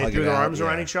laughing and they threw their arms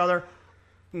around each other,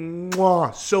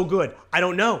 mwah, so good. I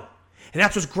don't know. And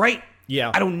that's what's great.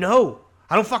 Yeah. I don't know.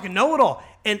 I don't fucking know it all.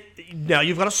 And now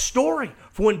you've got a story.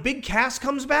 For when Big Cass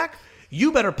comes back,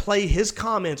 you better play his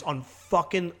comments on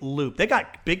fucking loop. They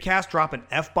got Big Cass dropping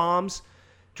F-bombs,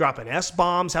 dropping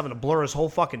S-bombs, having to blur his whole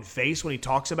fucking face when he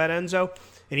talks about Enzo.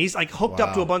 And he's like hooked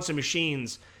up to a bunch of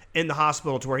machines in the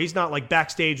hospital to where he's not like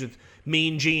backstage with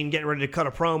Mean Gene getting ready to cut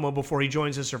a promo before he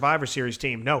joins the Survivor Series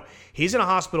team. No, he's in a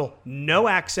hospital, no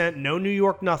accent, no New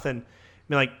York, nothing.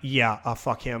 I mean, like,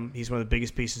 fuck him. He's one of the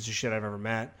biggest pieces of shit I've ever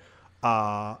met.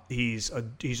 He's a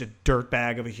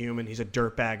dirtbag of a human. He's a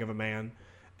dirtbag of a man.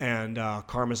 And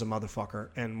Karma's a motherfucker.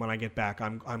 And when I get back,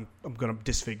 I'm gonna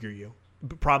disfigure you,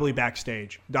 probably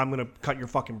backstage. I'm gonna cut your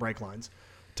fucking brake lines.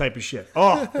 Type of shit.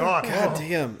 Oh God! God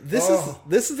damn! This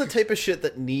is the type of shit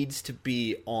that needs to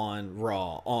be on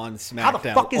Raw, on SmackDown. How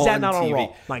the fuck is that not on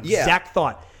Raw? My exact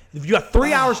thought. If you got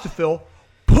 3 hours to fill,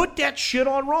 put that shit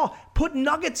on Raw. Put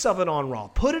nuggets of it on Raw.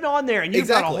 Put it on there, and you've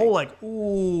got a whole like,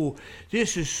 ooh,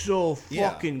 this is so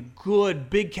fucking good.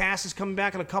 Big Cass is coming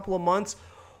back in a couple of months.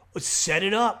 Set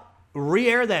it up.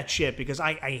 Re-air that shit because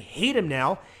I hate him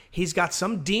now. He's got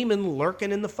some demon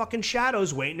lurking in the fucking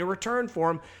shadows waiting to return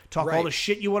for him. Talk all the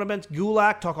shit you want against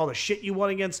Gulak. Talk all the shit you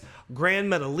want against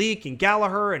Grand Metalik and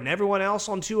Gallagher and everyone else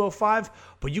on 205.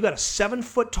 But you got a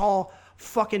 7-foot-tall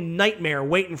fucking nightmare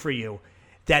waiting for you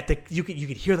that you could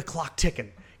hear the clock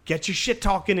ticking. Get your shit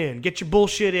talking in. Get your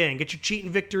bullshit in. Get your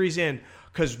cheating victories in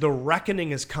because the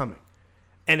reckoning is coming.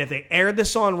 And if they air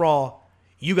this on Raw,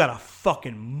 you got a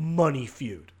fucking money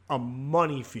feud. A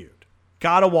money feud.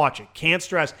 Gotta watch it. Can't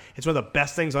stress. It's one of the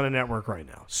best things on the network right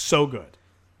now. So good.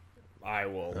 I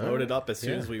will load it up as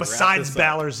soon as we wrap Besides this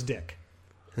Balor's dick.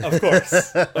 Of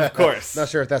course. Of course. Not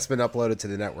sure if that's been uploaded to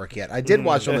the network yet. I did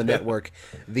watch on the network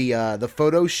the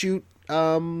photo shoot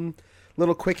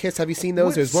little quick hits. Have you seen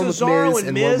those? There's one with Miz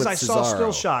and one with Cesaro. I saw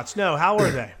still shots. No, how are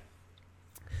they?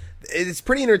 It's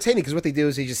pretty entertaining because what they do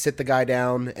is they just sit the guy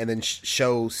down and then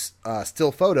show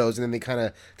still photos, and then they kind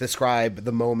of describe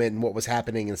the moment and what was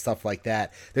happening and stuff like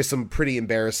that. There's some pretty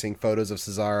embarrassing photos of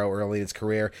Cesaro early in his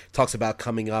career. Talks about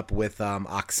coming up with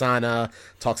Oksana.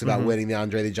 Talks about winning the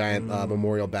Andre the Giant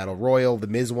Memorial Battle Royal. The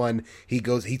Miz one, he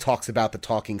talks about the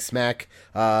Talking Smack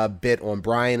bit on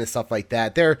Bryan and stuff like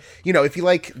that. They're, if you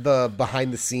like the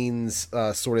behind the scenes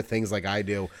sort of things like I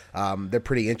do, they're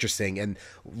pretty interesting. And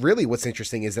really, what's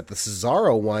interesting is that the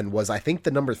Cesaro one was, I think,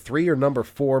 the number 3 or number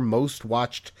 4 most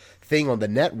watched thing on the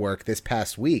network this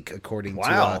past week, according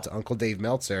to Uncle Dave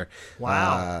Meltzer.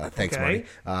 Wow. Thanks, Marty.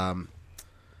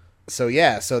 So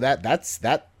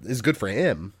that is good for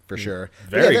him for sure.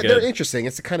 Very good. They're interesting.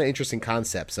 It's a kind of interesting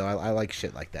concept. So I like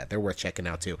shit like that. They're worth checking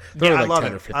out too. I love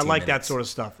it. I like that sort of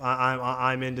stuff.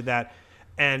 I'm into that.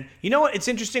 And you know what? It's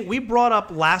interesting. We brought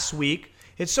up last week.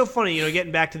 It's so funny,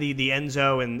 getting back to the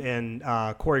Enzo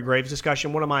and Corey Graves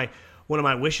discussion. One of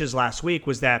my wishes last week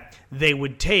was that they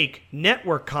would take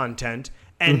network content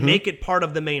and make it part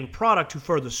of the main product to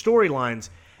further storylines.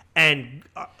 And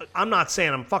I'm not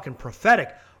saying I'm fucking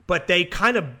prophetic, but they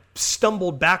kind of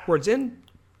stumbled backwards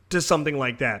into something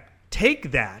like that.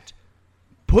 Take that,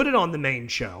 put it on the main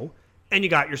show, and you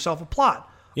got yourself a plot.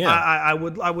 Yeah, I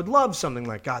would love something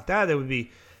like that. That would be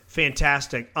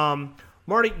fantastic.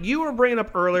 Marty, you were bringing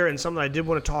up earlier, and something I did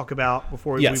want to talk about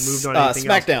before we moved on to anything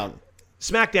Smackdown.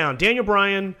 Smackdown. Daniel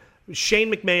Bryan,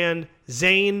 Shane McMahon,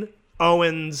 Zayn,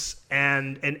 Owens,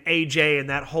 and AJ, and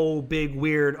that whole big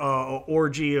weird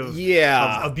orgy of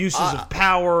abuses of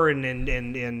power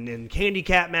and candy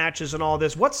cat matches and all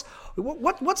this. What's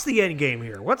the end game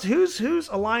here? Who's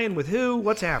allying with who?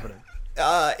 What's happening?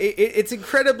 It's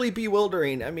incredibly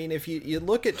bewildering. I mean, if you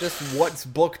look at just what's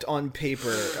booked on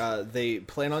paper, they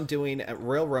plan on doing at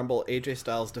Royal Rumble AJ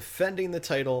Styles defending the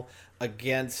title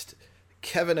against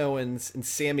Kevin Owens and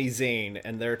Sami Zayn,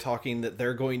 and they're talking that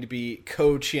they're going to be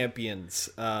co-champions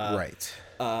of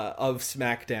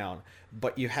SmackDown.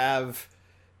 But you have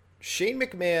Shane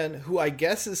McMahon, who I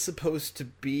guess is supposed to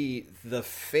be the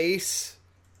face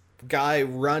guy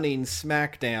running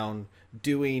SmackDown,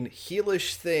 doing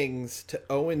heelish things to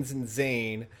Owens and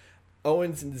Zayn.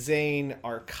 Owens and Zayn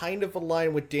are kind of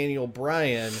aligned with Daniel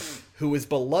Bryan, who is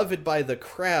beloved by the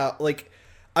crowd. Like,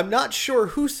 I'm not sure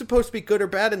who's supposed to be good or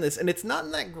bad in this, and it's not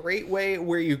in that great way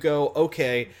where you go,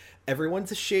 okay, everyone's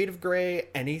a shade of gray,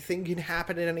 anything can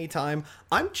happen at any time.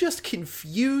 I'm just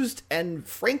confused, and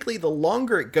frankly, the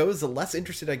longer it goes, the less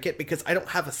interested I get, because I don't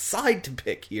have a side to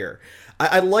pick here.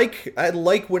 I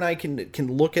like when I can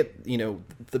look at,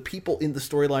 the people in the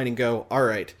storyline and go, all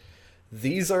right,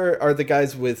 these are the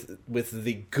guys with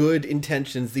the good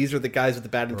intentions. These are the guys with the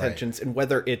bad intentions. Right. And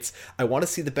whether it's, I want to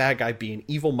see the bad guy be an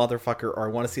evil motherfucker, or I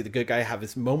want to see the good guy have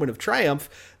his moment of triumph,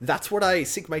 that's what I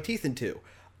sink my teeth into.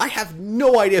 I have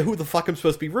no idea who the fuck I'm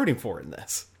supposed to be rooting for in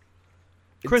this.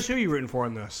 Chris, who are you rooting for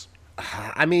in this?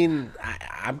 I mean,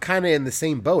 I'm kind of in the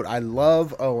same boat. I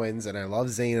love Owens and I love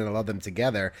Zayn and I love them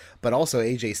together, but also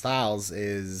AJ Styles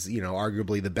is,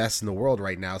 arguably the best in the world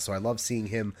right now. So I love seeing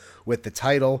him with the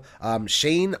title.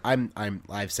 Shane,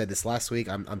 I've said this last week.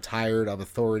 I'm tired of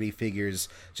authority figures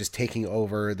just taking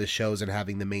over the shows and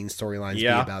having the main storylines be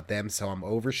about them. So I'm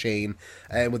over Shane.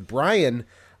 And with Bryan,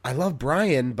 I love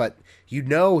Bryan, but he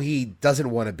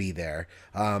doesn't want to be there.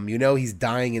 He's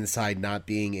dying inside not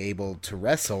being able to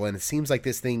wrestle, and it seems like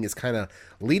this thing is kind of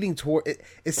leading toward...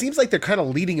 It seems like they're kind of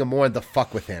leading him on to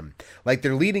fuck with him. Like,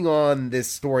 they're leading on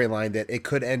this storyline that it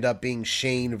could end up being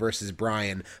Shane versus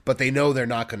Bryan, but they know they're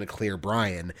not going to clear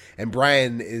Bryan. And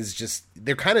Bryan is just...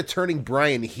 They're kind of turning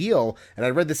Bryan heel, and I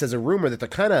read this as a rumor that they're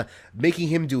kind of making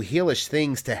him do heelish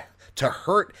things to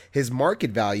hurt his market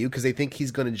value, because they think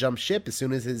he's going to jump ship as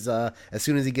soon as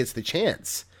he gets the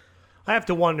chance. I have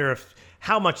to wonder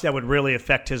how much that would really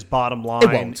affect his bottom line.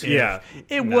 It won't.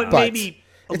 It would maybe.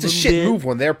 It's a shit move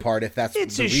on their part if that's.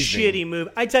 It's the a reasoning. shitty move.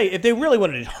 I tell you, if they really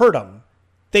wanted to hurt him,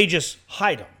 they just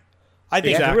hide him. I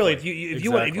think really, if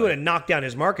you want to knock down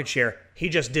his market share, he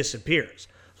just disappears.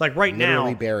 Like right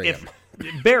Literally now,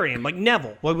 bury him. Like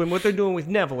Neville. What they're doing with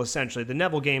Neville, essentially, the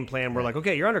Neville game plan, we're like,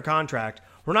 okay, you're under contract.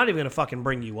 We're not even going to fucking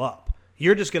bring you up.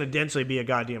 You're just going to densely be a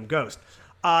goddamn ghost.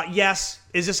 Yes,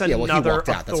 is this another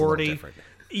authority?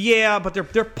 Yeah, but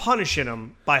they're punishing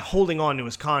him by holding on to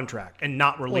his contract and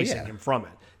not releasing him from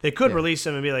it. They could release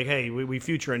him and be like, "Hey, we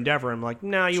future endeavor him." Like,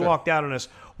 "No, you walked out on us.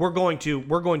 We're going to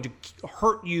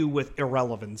hurt you with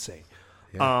irrelevancy."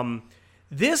 Yeah.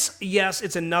 This, yes,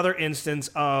 it's another instance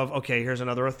of, okay, here's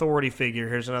another authority figure.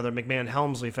 Here's another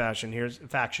McMahon-Helmsley faction.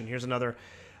 Here's another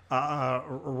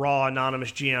Raw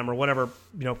anonymous GM or whatever,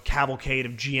 cavalcade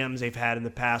of GMs they've had in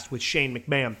the past with Shane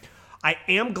McMahon. I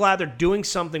am glad they're doing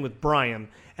something with Bryan,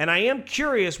 and I am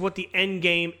curious what the end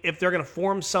game, if they're going to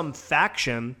form some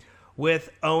faction with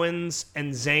Owens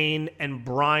and Zayn and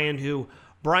Bryan, who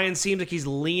Bryan seems like he's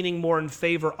leaning more in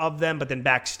favor of them, but then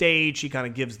backstage he kind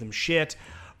of gives them shit.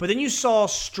 But then you saw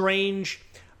strange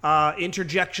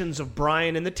interjections of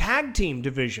Bryan in the tag team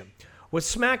division with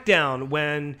Smackdown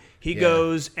when he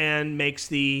goes and makes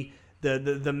the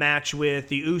match with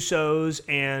the Usos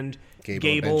and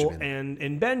Gable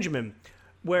and Benjamin.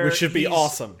 Which should be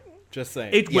awesome. Just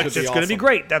saying. It's going to be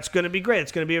great. That's going to be great.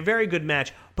 It's going to be a very good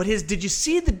match. But did you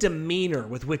see the demeanor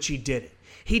with which he did it?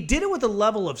 He did it with a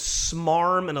level of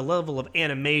smarm and a level of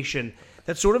animation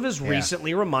that sort of has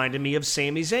recently reminded me of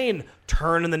Sami Zayn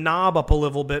turning the knob up a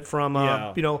little bit from,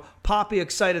 poppy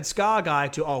excited ska guy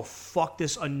to, oh, fuck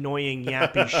this annoying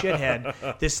yappy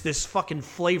shithead. This fucking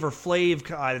Flavor Flav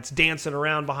guy that's dancing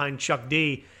around behind Chuck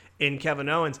D and Kevin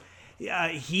Owens.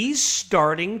 He's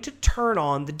starting to turn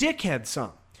on the dickhead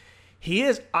some. He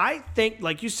is. I think,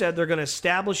 like you said, they're going to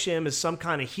establish him as some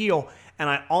kind of heel, and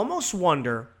I almost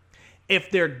wonder if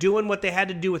they're doing what they had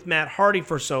to do with Matt Hardy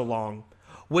for so long,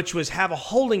 which was have a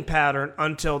holding pattern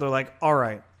until they're like, all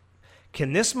right,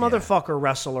 can this motherfucker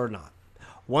wrestle or not?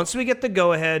 Once we get the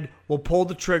go-ahead, we'll pull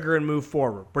the trigger and move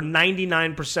forward. We're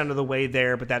 99% of the way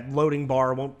there, but that loading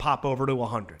bar won't pop over to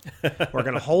 100. We're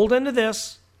going to hold into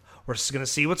this. We're just going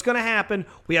to see what's going to happen.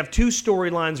 We have 2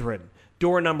 storylines written.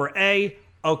 Door number A,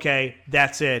 okay,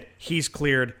 that's it. He's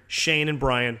cleared. Shane and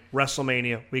Bryan,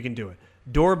 WrestleMania, we can do it.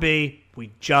 Door B,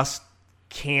 we just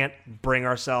can't bring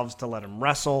ourselves to let him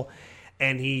wrestle.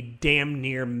 And he damn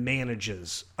near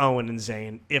manages Owen and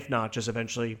Zayn, if not just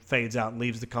eventually fades out and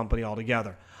leaves the company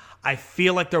altogether. I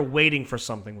feel like they're waiting for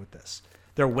something with this.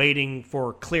 They're waiting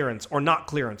for clearance or not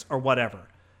clearance or whatever.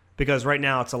 Because right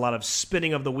now it's a lot of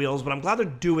spinning of the wheels, but I'm glad they're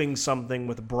doing something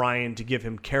with Bryan to give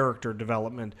him character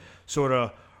development, sort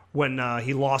of when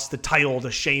he lost the title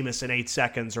to Sheamus in 8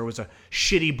 seconds or was a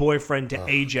shitty boyfriend to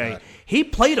AJ. God. He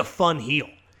played a fun heel.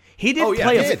 He did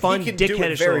play a fun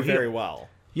dickheadish heel. Very well.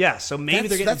 Yeah, so maybe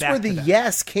they're getting back to that. That's where the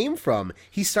yes came from.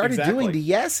 He started doing the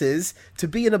yeses to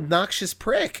be an obnoxious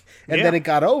prick. And then it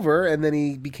got over, and then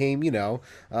he became, the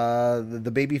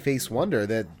babyface wonder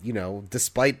that,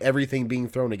 despite everything being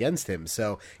thrown against him.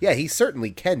 So, yeah, he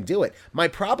certainly can do it. My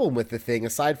problem with the thing,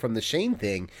 aside from the Shane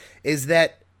thing, is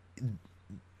that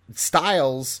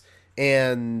Styles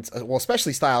and,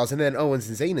 especially Styles and then Owens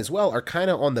and Zayn as well are kind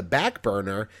of on the back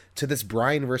burner to this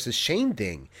Bryan versus Shane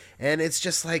thing. And it's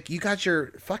just like, you got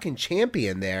your fucking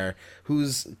champion there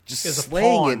who's just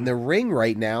slaying it in the ring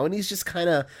right now, and he's just kind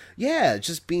of,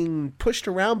 just being pushed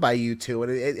around by you two.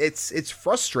 And it's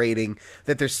frustrating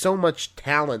that there's so much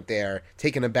talent there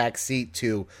taking a back seat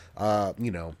to,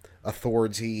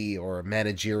 authority or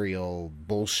managerial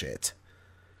bullshit.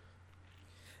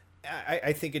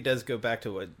 I think it does go back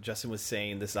to what Justin was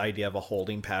saying, this idea of a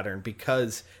holding pattern,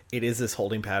 because it is this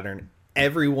holding pattern.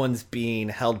 Everyone's being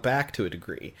held back to a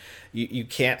degree. You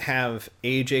can't have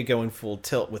AJ going full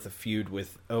tilt with a feud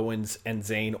with Owens and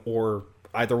Zayn or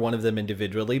either one of them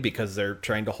individually because they're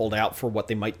trying to hold out for what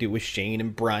they might do with Shane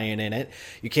and Bryan in it.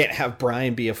 You can't have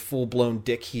Bryan be a full-blown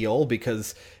dick heel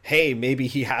because, hey, maybe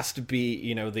he has to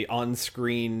be, the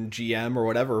on-screen GM or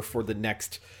whatever for the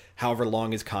next however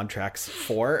long his contract's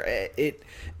for. It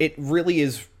really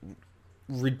is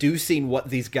reducing what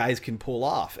these guys can pull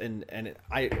off, and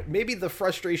maybe the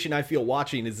frustration I feel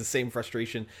watching is the same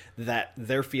frustration that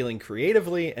they're feeling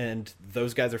creatively and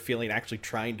those guys are feeling actually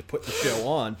trying to put the show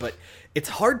on, but it's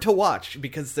hard to watch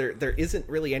because there isn't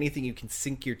really anything you can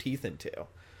sink your teeth into.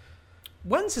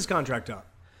 When's his contract up?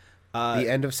 The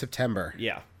end of September.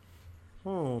 Yeah.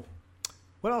 What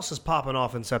else is popping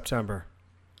off in September?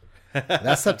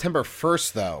 That's September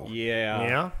 1st, though.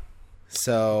 Yeah.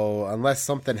 So unless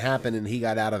something happened and he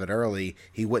got out of it early,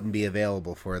 he wouldn't be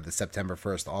available for the September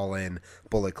 1st All-In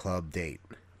Bullet Club date.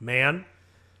 Man,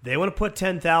 they want to put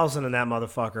 10,000 in that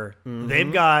motherfucker. Mm-hmm.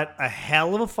 They've got a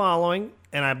hell of a following,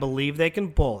 and I believe they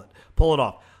can pull it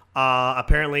off.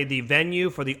 Apparently, the venue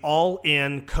for the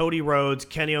All-In, Cody Rhodes,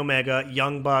 Kenny Omega,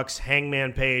 Young Bucks,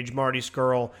 Hangman Page, Marty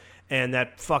Scurll, and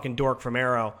that fucking dork from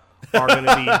Arrow are going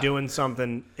to be doing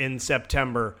something in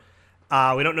September.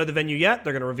 We don't know the venue yet.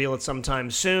 They're going to reveal it sometime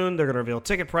soon. They're going to reveal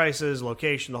ticket prices,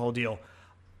 location, the whole deal.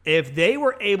 If they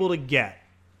were able to get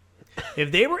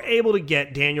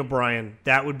Daniel Bryan,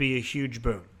 that would be a huge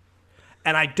boon.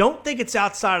 And I don't think it's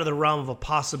outside of the realm of a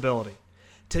possibility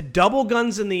to double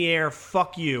guns in the air,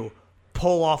 fuck you,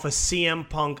 pull off a CM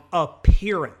Punk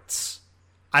appearance.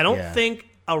 I don't think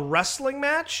a wrestling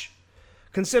match,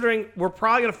 considering we're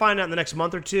probably going to find out in the next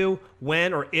month or two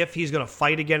when or if he's going to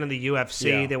fight again in the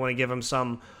UFC. They want to give him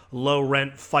some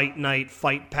low-rent fight night,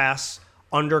 fight pass,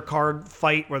 undercard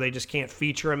fight where they just can't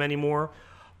feature him anymore.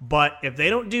 But if they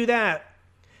don't do that,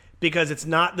 because it's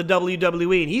not the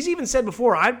WWE, and he's even said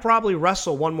before, I'd probably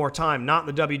wrestle one more time, not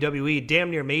in the WWE,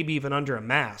 damn near maybe even under a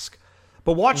mask.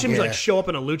 But watch him like show up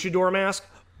in a luchador mask,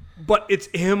 but it's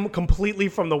him completely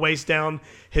from the waist down,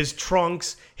 his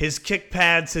trunks, his kick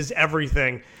pads, his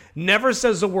everything. Never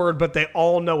says a word, but they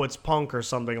all know it's Punk or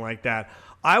something like that.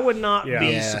 I would not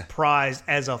be surprised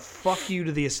as a fuck you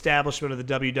to the establishment of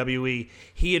the WWE.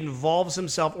 He involves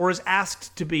himself or is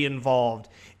asked to be involved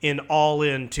in All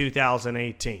In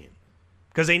 2018.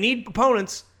 Because they need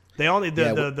opponents. They all need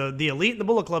the Elite and the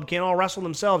Bullet Club can't all wrestle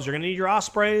themselves. You're going to need your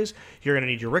Ospreys. You're going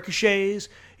to need your Ricochets.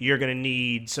 You're going to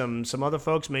need some other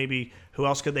folks. Maybe who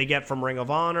else could they get from Ring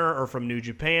of Honor or from New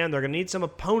Japan? They're going to need some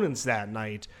opponents that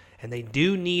night. And they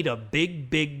do need a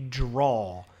big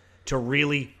draw to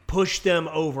really push them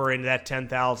over into that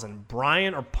 10,000.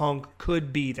 Bryan or Punk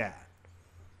could be that.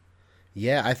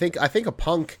 Yeah, I think a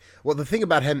Punk. Well, the thing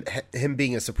about him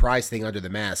being a surprise thing under the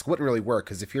mask wouldn't really work,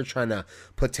 because if you're trying to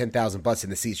put 10,000 butts in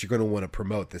the seats, you're going to want to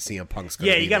promote the CM Punk's.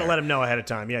 Yeah, you got to let him know ahead of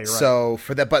time. Yeah, you're right. So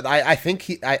for that, but I think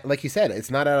like you said,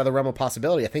 it's not out of the realm of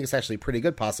possibility. I think it's actually a pretty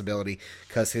good possibility,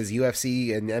 because his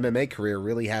UFC and MMA career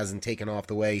really hasn't taken off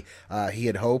the way he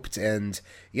had hoped, and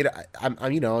he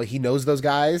knows those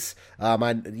guys.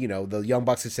 The Young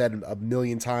Bucks have said a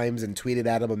million times and tweeted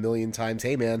at him a million times,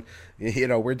 "Hey man,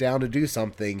 we're down to do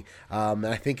something." And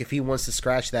I think if he wants to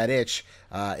scratch that itch,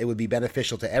 it would be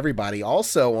beneficial to everybody.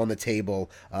 Also on the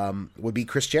table would be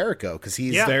Chris Jericho, because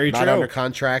he's not under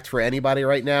contract for anybody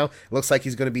right now. It looks like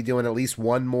he's going to be doing at least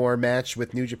one more match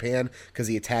with New Japan, because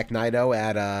he attacked Naito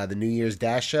at the New Year's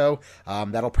Dash show.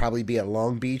 That'll probably be at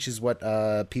Long Beach is what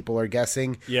people are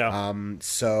guessing. Yeah.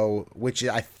 Which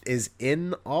is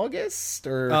in August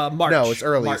or March. No, it's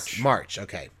early. March.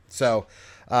 Okay. So,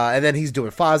 and then he's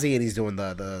doing Fozzy, and he's doing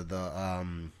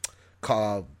the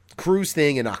cruise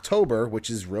thing in October, which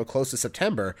is real close to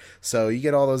September. So you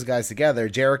get all those guys together.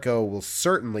 Jericho will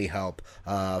certainly help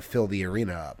fill the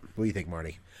arena up. What do you think,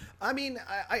 Marty? I mean,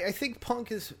 I think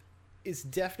Punk is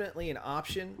definitely an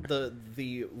option.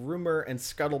 The rumor and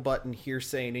scuttlebutt and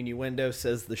hearsay and innuendo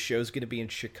says the show's going to be in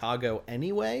Chicago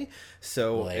anyway,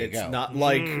 so it's not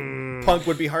like Punk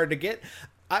would be hard to get.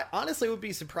 I honestly would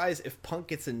be surprised if Punk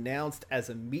gets announced as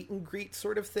a meet and greet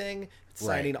sort of thing,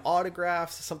 signing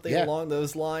autographs, something along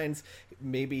those lines.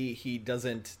 Maybe he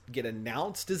doesn't get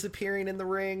announced as appearing in the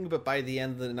ring, but by the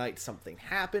end of the night something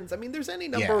happens. I mean, there's any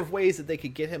number of ways that they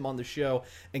could get him on the show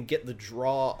and get the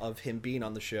draw of him being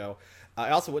on the show. I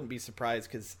also wouldn't be surprised,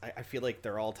 because I feel like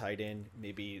they're all tied in.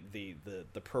 Maybe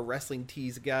the Pro Wrestling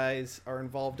Tees guys are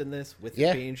involved in this, with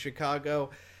it being Chicago.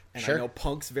 And I know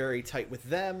Punk's very tight with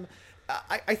them.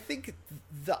 I think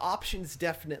the option's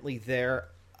definitely there.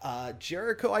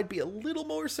 Jericho, I'd be a little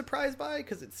more surprised by,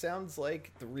 because it sounds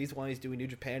like the reason why he's doing New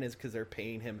Japan is because they're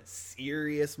paying him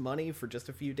serious money for just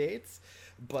a few dates.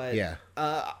 But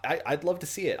I'd love to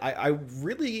see it. I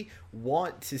really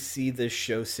want to see this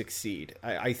show succeed.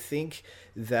 I think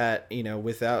that,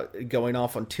 without going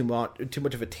off on too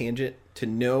much of a tangent, to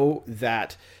know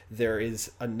that there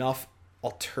is enough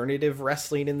alternative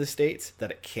wrestling in the States that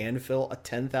it can fill a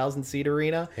 10,000 seat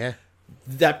arena,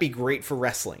 that'd be great for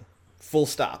wrestling. Full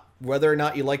stop. Whether or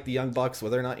not you like the Young Bucks,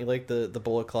 whether or not you like the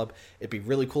Bullet Club, it'd be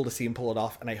really cool to see them pull it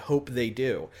off, and I hope they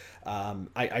do.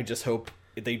 I just hope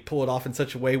they pull it off in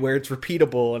such a way where it's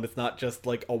repeatable and it's not just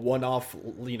like a one-off,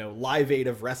 Live Aid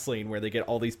of wrestling where they get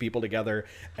all these people together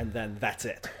and then that's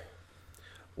it.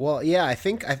 Well, yeah, I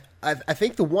think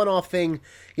the one-off thing,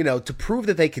 to prove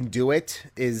that they can do it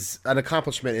is an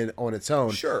accomplishment on its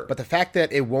own. Sure. But the fact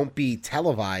that it won't be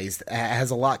televised has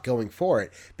a lot going for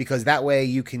it, because that way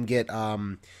you can get,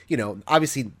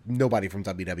 obviously nobody from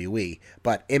WWE,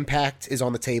 but Impact is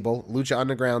on the table, Lucha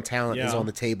Underground talent is on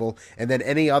the table, and then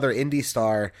any other indie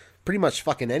star pretty much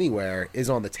fucking anywhere is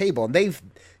on the table. And they've,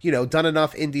 done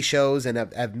enough indie shows and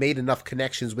have made enough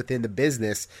connections within the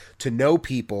business to know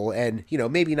people and,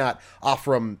 maybe not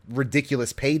offer them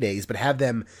ridiculous paydays, but have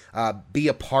them be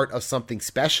a part of something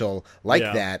special like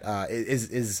that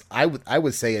is I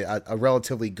would say a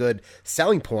relatively good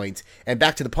selling point. And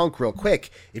back to the Punk real quick.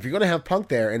 If you're going to have Punk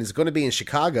there and it's going to be in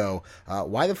Chicago,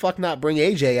 why the fuck not bring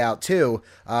AJ out too?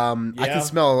 I can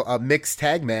smell a mixed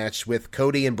tag match with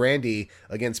Cody and Brandy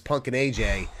against Punk and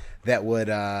AJ. That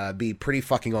would be pretty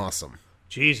fucking awesome.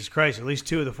 Jesus Christ, at least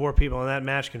 2 of the 4 people in that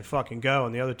match can fucking go,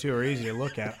 and the other 2 are easy to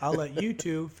look at. I'll let you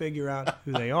 2 figure out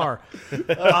who they are.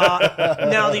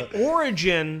 Now, the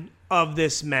origin of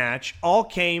this match all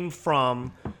came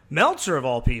from Meltzer, of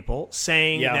all people,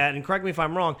 saying that, and correct me if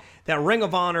I'm wrong, that Ring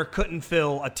of Honor couldn't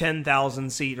fill a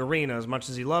 10,000-seat arena. As much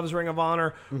as he loves Ring of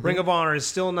Honor, Ring of Honor is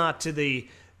still not to the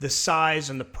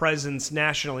size and the presence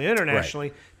nationally and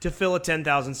internationally to fill a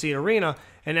 10,000-seat arena.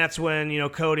 And that's when,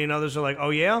 Cody and others are like,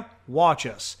 oh, yeah? Watch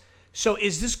us. So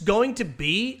is this going to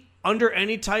be under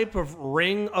any type of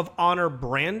Ring of Honor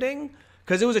branding?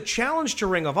 Because it was a challenge to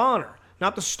Ring of Honor,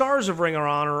 not the stars of Ring of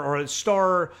Honor or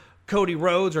star Cody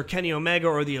Rhodes or Kenny Omega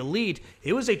or the Elite.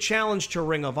 It was a challenge to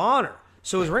Ring of Honor.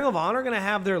 So is Ring of Honor going to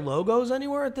have their logos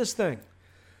anywhere at this thing?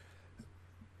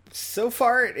 So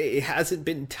far, it hasn't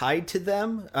been tied to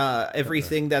them.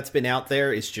 Everything that's been out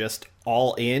there is just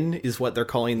All In, is what they're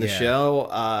calling the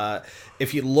show.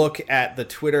 If you look at the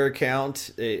Twitter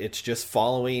account, it's just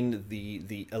following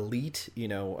the elite,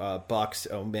 Bucks,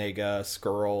 Omega,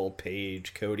 Skrull,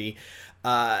 Page, Cody.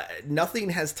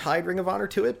 Nothing has tied Ring of Honor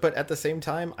to it, but at the same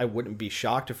time, I wouldn't be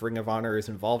shocked if Ring of Honor is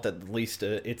involved. At least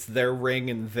it's their ring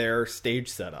and their stage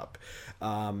setup.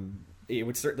 It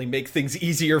would certainly make things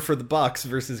easier for the Bucks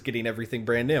versus getting everything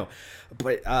brand new.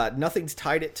 But nothing's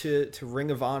tied it to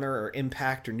Ring of Honor or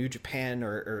Impact or New Japan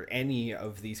or any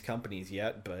of these companies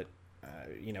yet. But,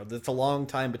 it's a long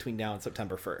time between now and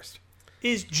September 1st.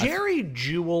 Is Jerry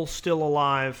Jewell still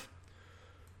alive?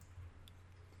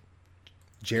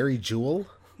 Jerry Jewell?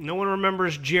 No one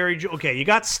remembers Jerry Jewell. Okay, you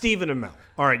got Stephen Amell.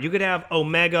 All right, you could have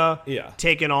Omega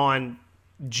taking on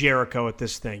Jericho at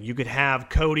this thing. You could have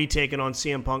Cody taking on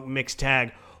CM Punk mixed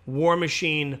tag, War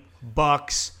Machine,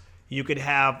 Bucks. You could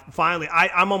have finally.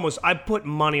 I put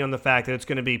money on the fact that it's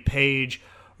going to be Page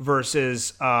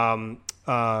versus Legalized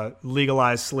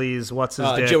Sleaze. What's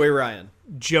his name?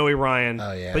 Joey Ryan.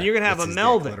 Oh yeah. But you're going to have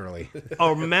Amell there. Literally.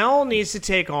 Amell needs to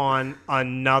take on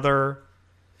another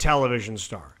television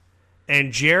star,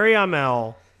 and Jerry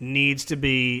Amell needs to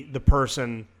be the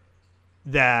person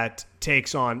that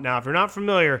takes on. Now, if you're not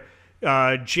familiar,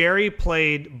 Jerry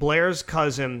played Blair's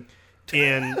cousin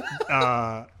in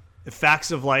Facts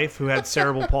of Life, who had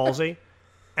cerebral palsy,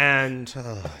 and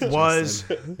was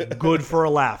good for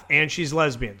a laugh. And she's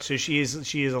lesbian, so she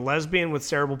is a lesbian with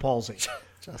cerebral palsy,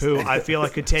 who I feel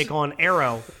like could take on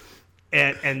Arrow.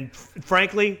 And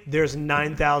frankly, there's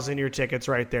 9,000 your tickets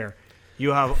right there. You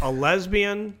have a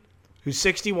lesbian who's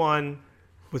 61.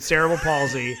 With cerebral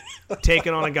palsy,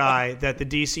 taking on a guy that the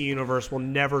DC universe will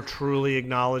never truly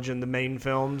acknowledge in the main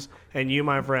films, and you,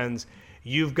 my friends,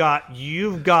 you've got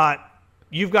your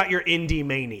indie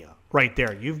mania right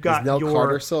there. You've got is Nell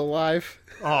Carter still alive?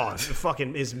 Oh,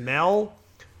 fucking is Mel?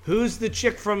 Who's the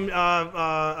chick from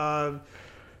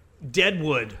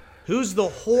Deadwood? Who's the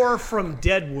whore from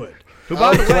Deadwood? Who,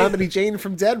 by the way, Calamity Jane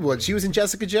from Deadwood. She was in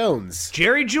Jessica Jones.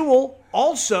 Jerry Jewell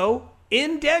also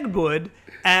in Deadwood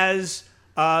as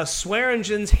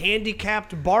Swearingen's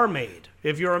handicapped barmaid.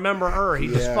 If you remember her, he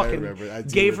just fucking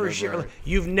gave her shit.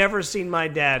 You've never seen my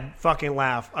dad fucking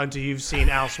laugh until you've seen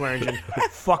Al Swearingen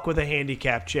fuck with a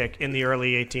handicapped chick in the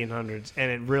early 1800s, and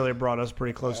it really brought us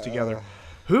pretty close together.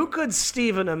 Who could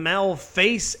Stephen Amell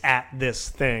face at this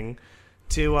thing?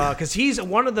 Because he's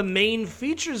one of the main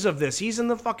features of this. He's in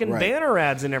the fucking banner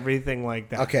ads and everything like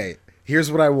that. Okay,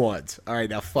 here's what I want. All right,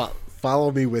 now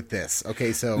follow me with this.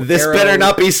 Okay, so this Arrow, better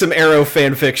not be some Arrow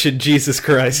fan fiction. Jesus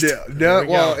Christ. No.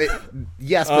 Well,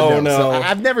 yes, but no. So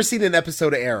I've never seen an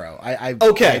episode of Arrow.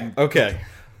 Okay.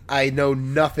 I know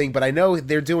nothing, but I know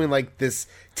they're doing like this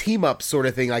team up sort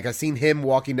of thing. Like I've seen him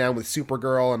walking down with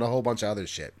Supergirl and a whole bunch of other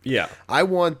shit. Yeah. I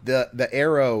want the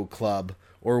Arrow Club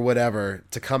or whatever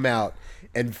to come out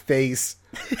and face.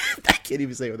 I can't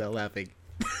even say it without laughing.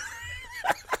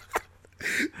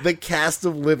 The cast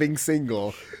of Living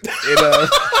Single in a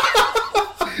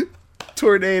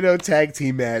tornado tag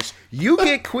team match. You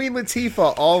get Queen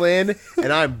Latifah all in,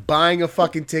 and I'm buying a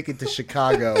fucking ticket to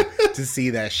Chicago to see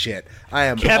that shit. I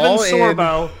am Kevin all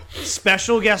Sorbo,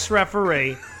 special guest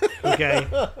referee. Okay,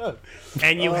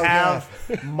 and you have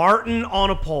Martin on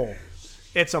a pole.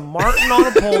 It's a Martin on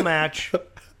a pole match.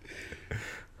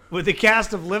 with the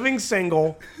cast of Living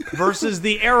Single versus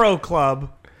the Arrow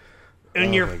Club,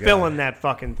 and you're filling that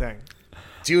fucking thing.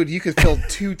 Dude, you could fill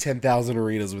 2 10,000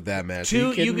 arenas with that match.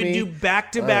 You could do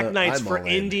back-to-back nights for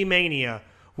Indie Mania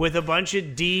with a bunch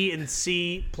of D and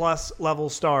C plus level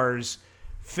stars.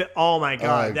 Oh my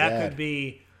god, that could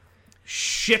be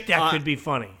shit. That could be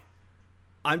funny.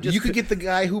 You could get the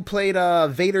guy who played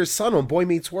Vader's son on Boy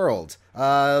Meets World.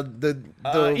 Ethan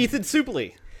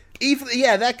Suplee.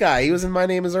 Yeah, that guy. He was in My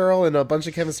Name is Earl and a bunch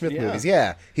of Kevin Smith movies.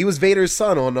 Yeah, he was Vader's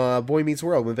son on Boy Meets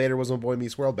World when Vader was on Boy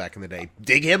Meets World back in the day.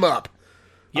 Dig him up.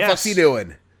 Yes. What's he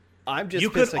doing? You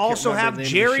could also have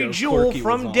Jerry Jewell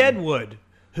from Deadwood,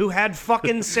 who had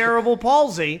fucking cerebral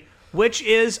palsy, which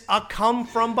is a come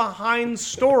from behind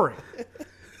story.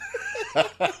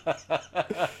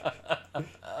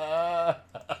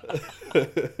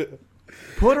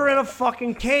 Put her in a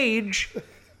fucking cage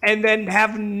and then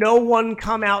have no one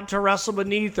come out to wrestle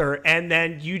beneath her, and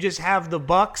then you just have the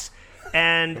Bucks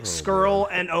and Skrull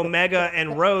and Omega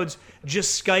and Rhodes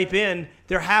just Skype in.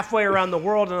 They're halfway around the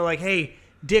world and they're like, hey,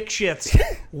 dick shits,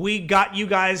 we got you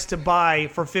guys to buy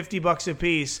for $50 a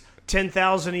piece,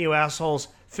 10,000 of you assholes,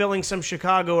 filling some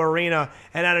Chicago arena,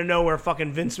 and out of nowhere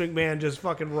fucking Vince McMahon just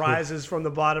fucking rises from the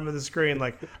bottom of the screen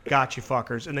like, got you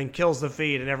fuckers, and then kills the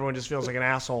feed, and everyone just feels like an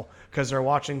asshole because they're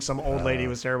watching some old lady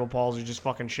with cerebral palsy just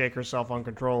fucking shake herself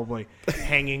uncontrollably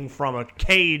hanging from a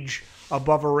cage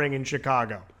above a ring in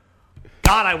Chicago.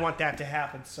 God, I want that to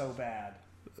happen so bad.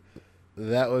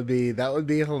 That would be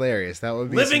hilarious. That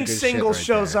would be Living Single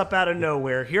shows up out of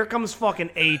nowhere. Here comes fucking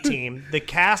A-Team, the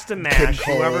cast of MASH,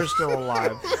 whoever's still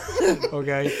alive.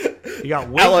 Okay, you got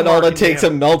Alan Alda takes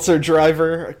a Meltzer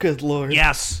driver. Good lord.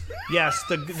 Yes,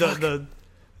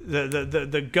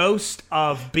 the ghost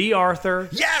of B. Arthur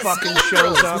fucking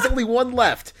shows up. There's only one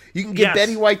left. You can get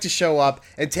Betty White to show up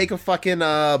and take a fucking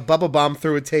Bubba Bomb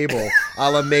through a table a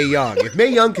la Mae Young. If Mae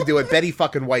Young can do it, Betty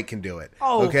fucking White can do it.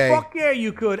 Oh, okay? Fuck yeah,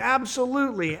 you could.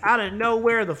 Absolutely. Out of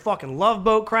nowhere, the fucking Love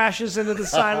Boat crashes into the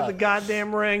side of the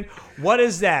goddamn ring. What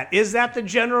is that? Is that the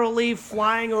General Lee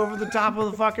flying over the top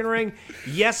of the fucking ring?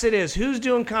 Yes, it is. Who's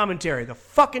doing commentary? The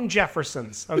fucking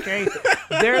Jeffersons, okay?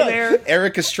 They're there.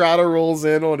 Eric Estrada rolls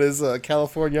in on his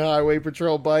California Highway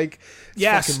Patrol bike. It's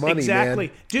yes, money, exactly.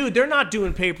 Man. Dude, they're not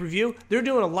doing pay-per-view. They're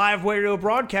doing a live radio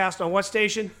broadcast on what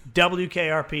station?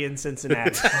 WKRP in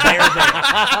Cincinnati. They're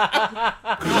there.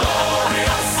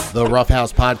 The Rough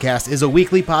House Podcast is a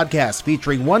weekly podcast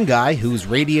featuring one guy whose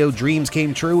radio dreams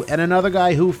came true and another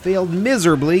guy who failed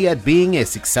miserably at being a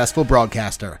successful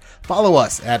broadcaster. Follow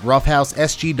us at Rough House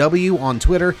SGW on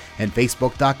Twitter and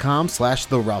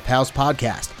Facebook.com/The Rough House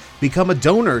Podcast. Become a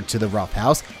donor to The Rough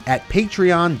House at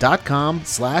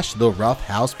Patreon.com/The Rough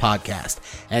House Podcast.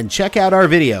 And check out our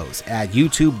videos at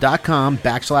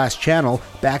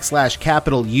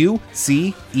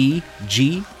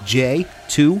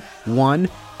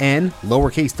YouTube.com/channel/UCEGJ21N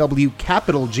lowercase w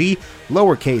capital G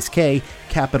lowercase k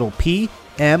capital P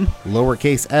M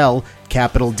lowercase L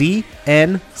capital D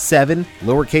N 7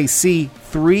 lowercase c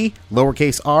 3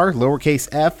 lowercase r lowercase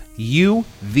f U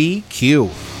V Q.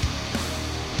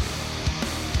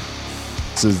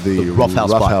 This is the Rough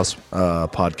House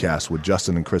podcast with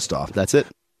Justin and Christoph. That's it.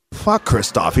 Fuck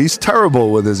Christoph. He's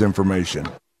terrible with his information.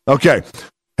 Okay.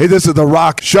 Hey, this is The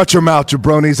Rock. Shut your mouth,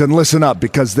 jabronis, and listen up,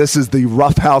 because this is the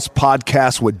Rough House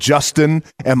podcast with Justin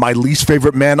and my least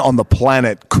favorite man on the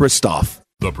planet, Christoph.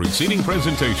 The preceding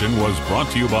presentation was brought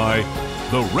to you by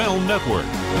the Realm Network.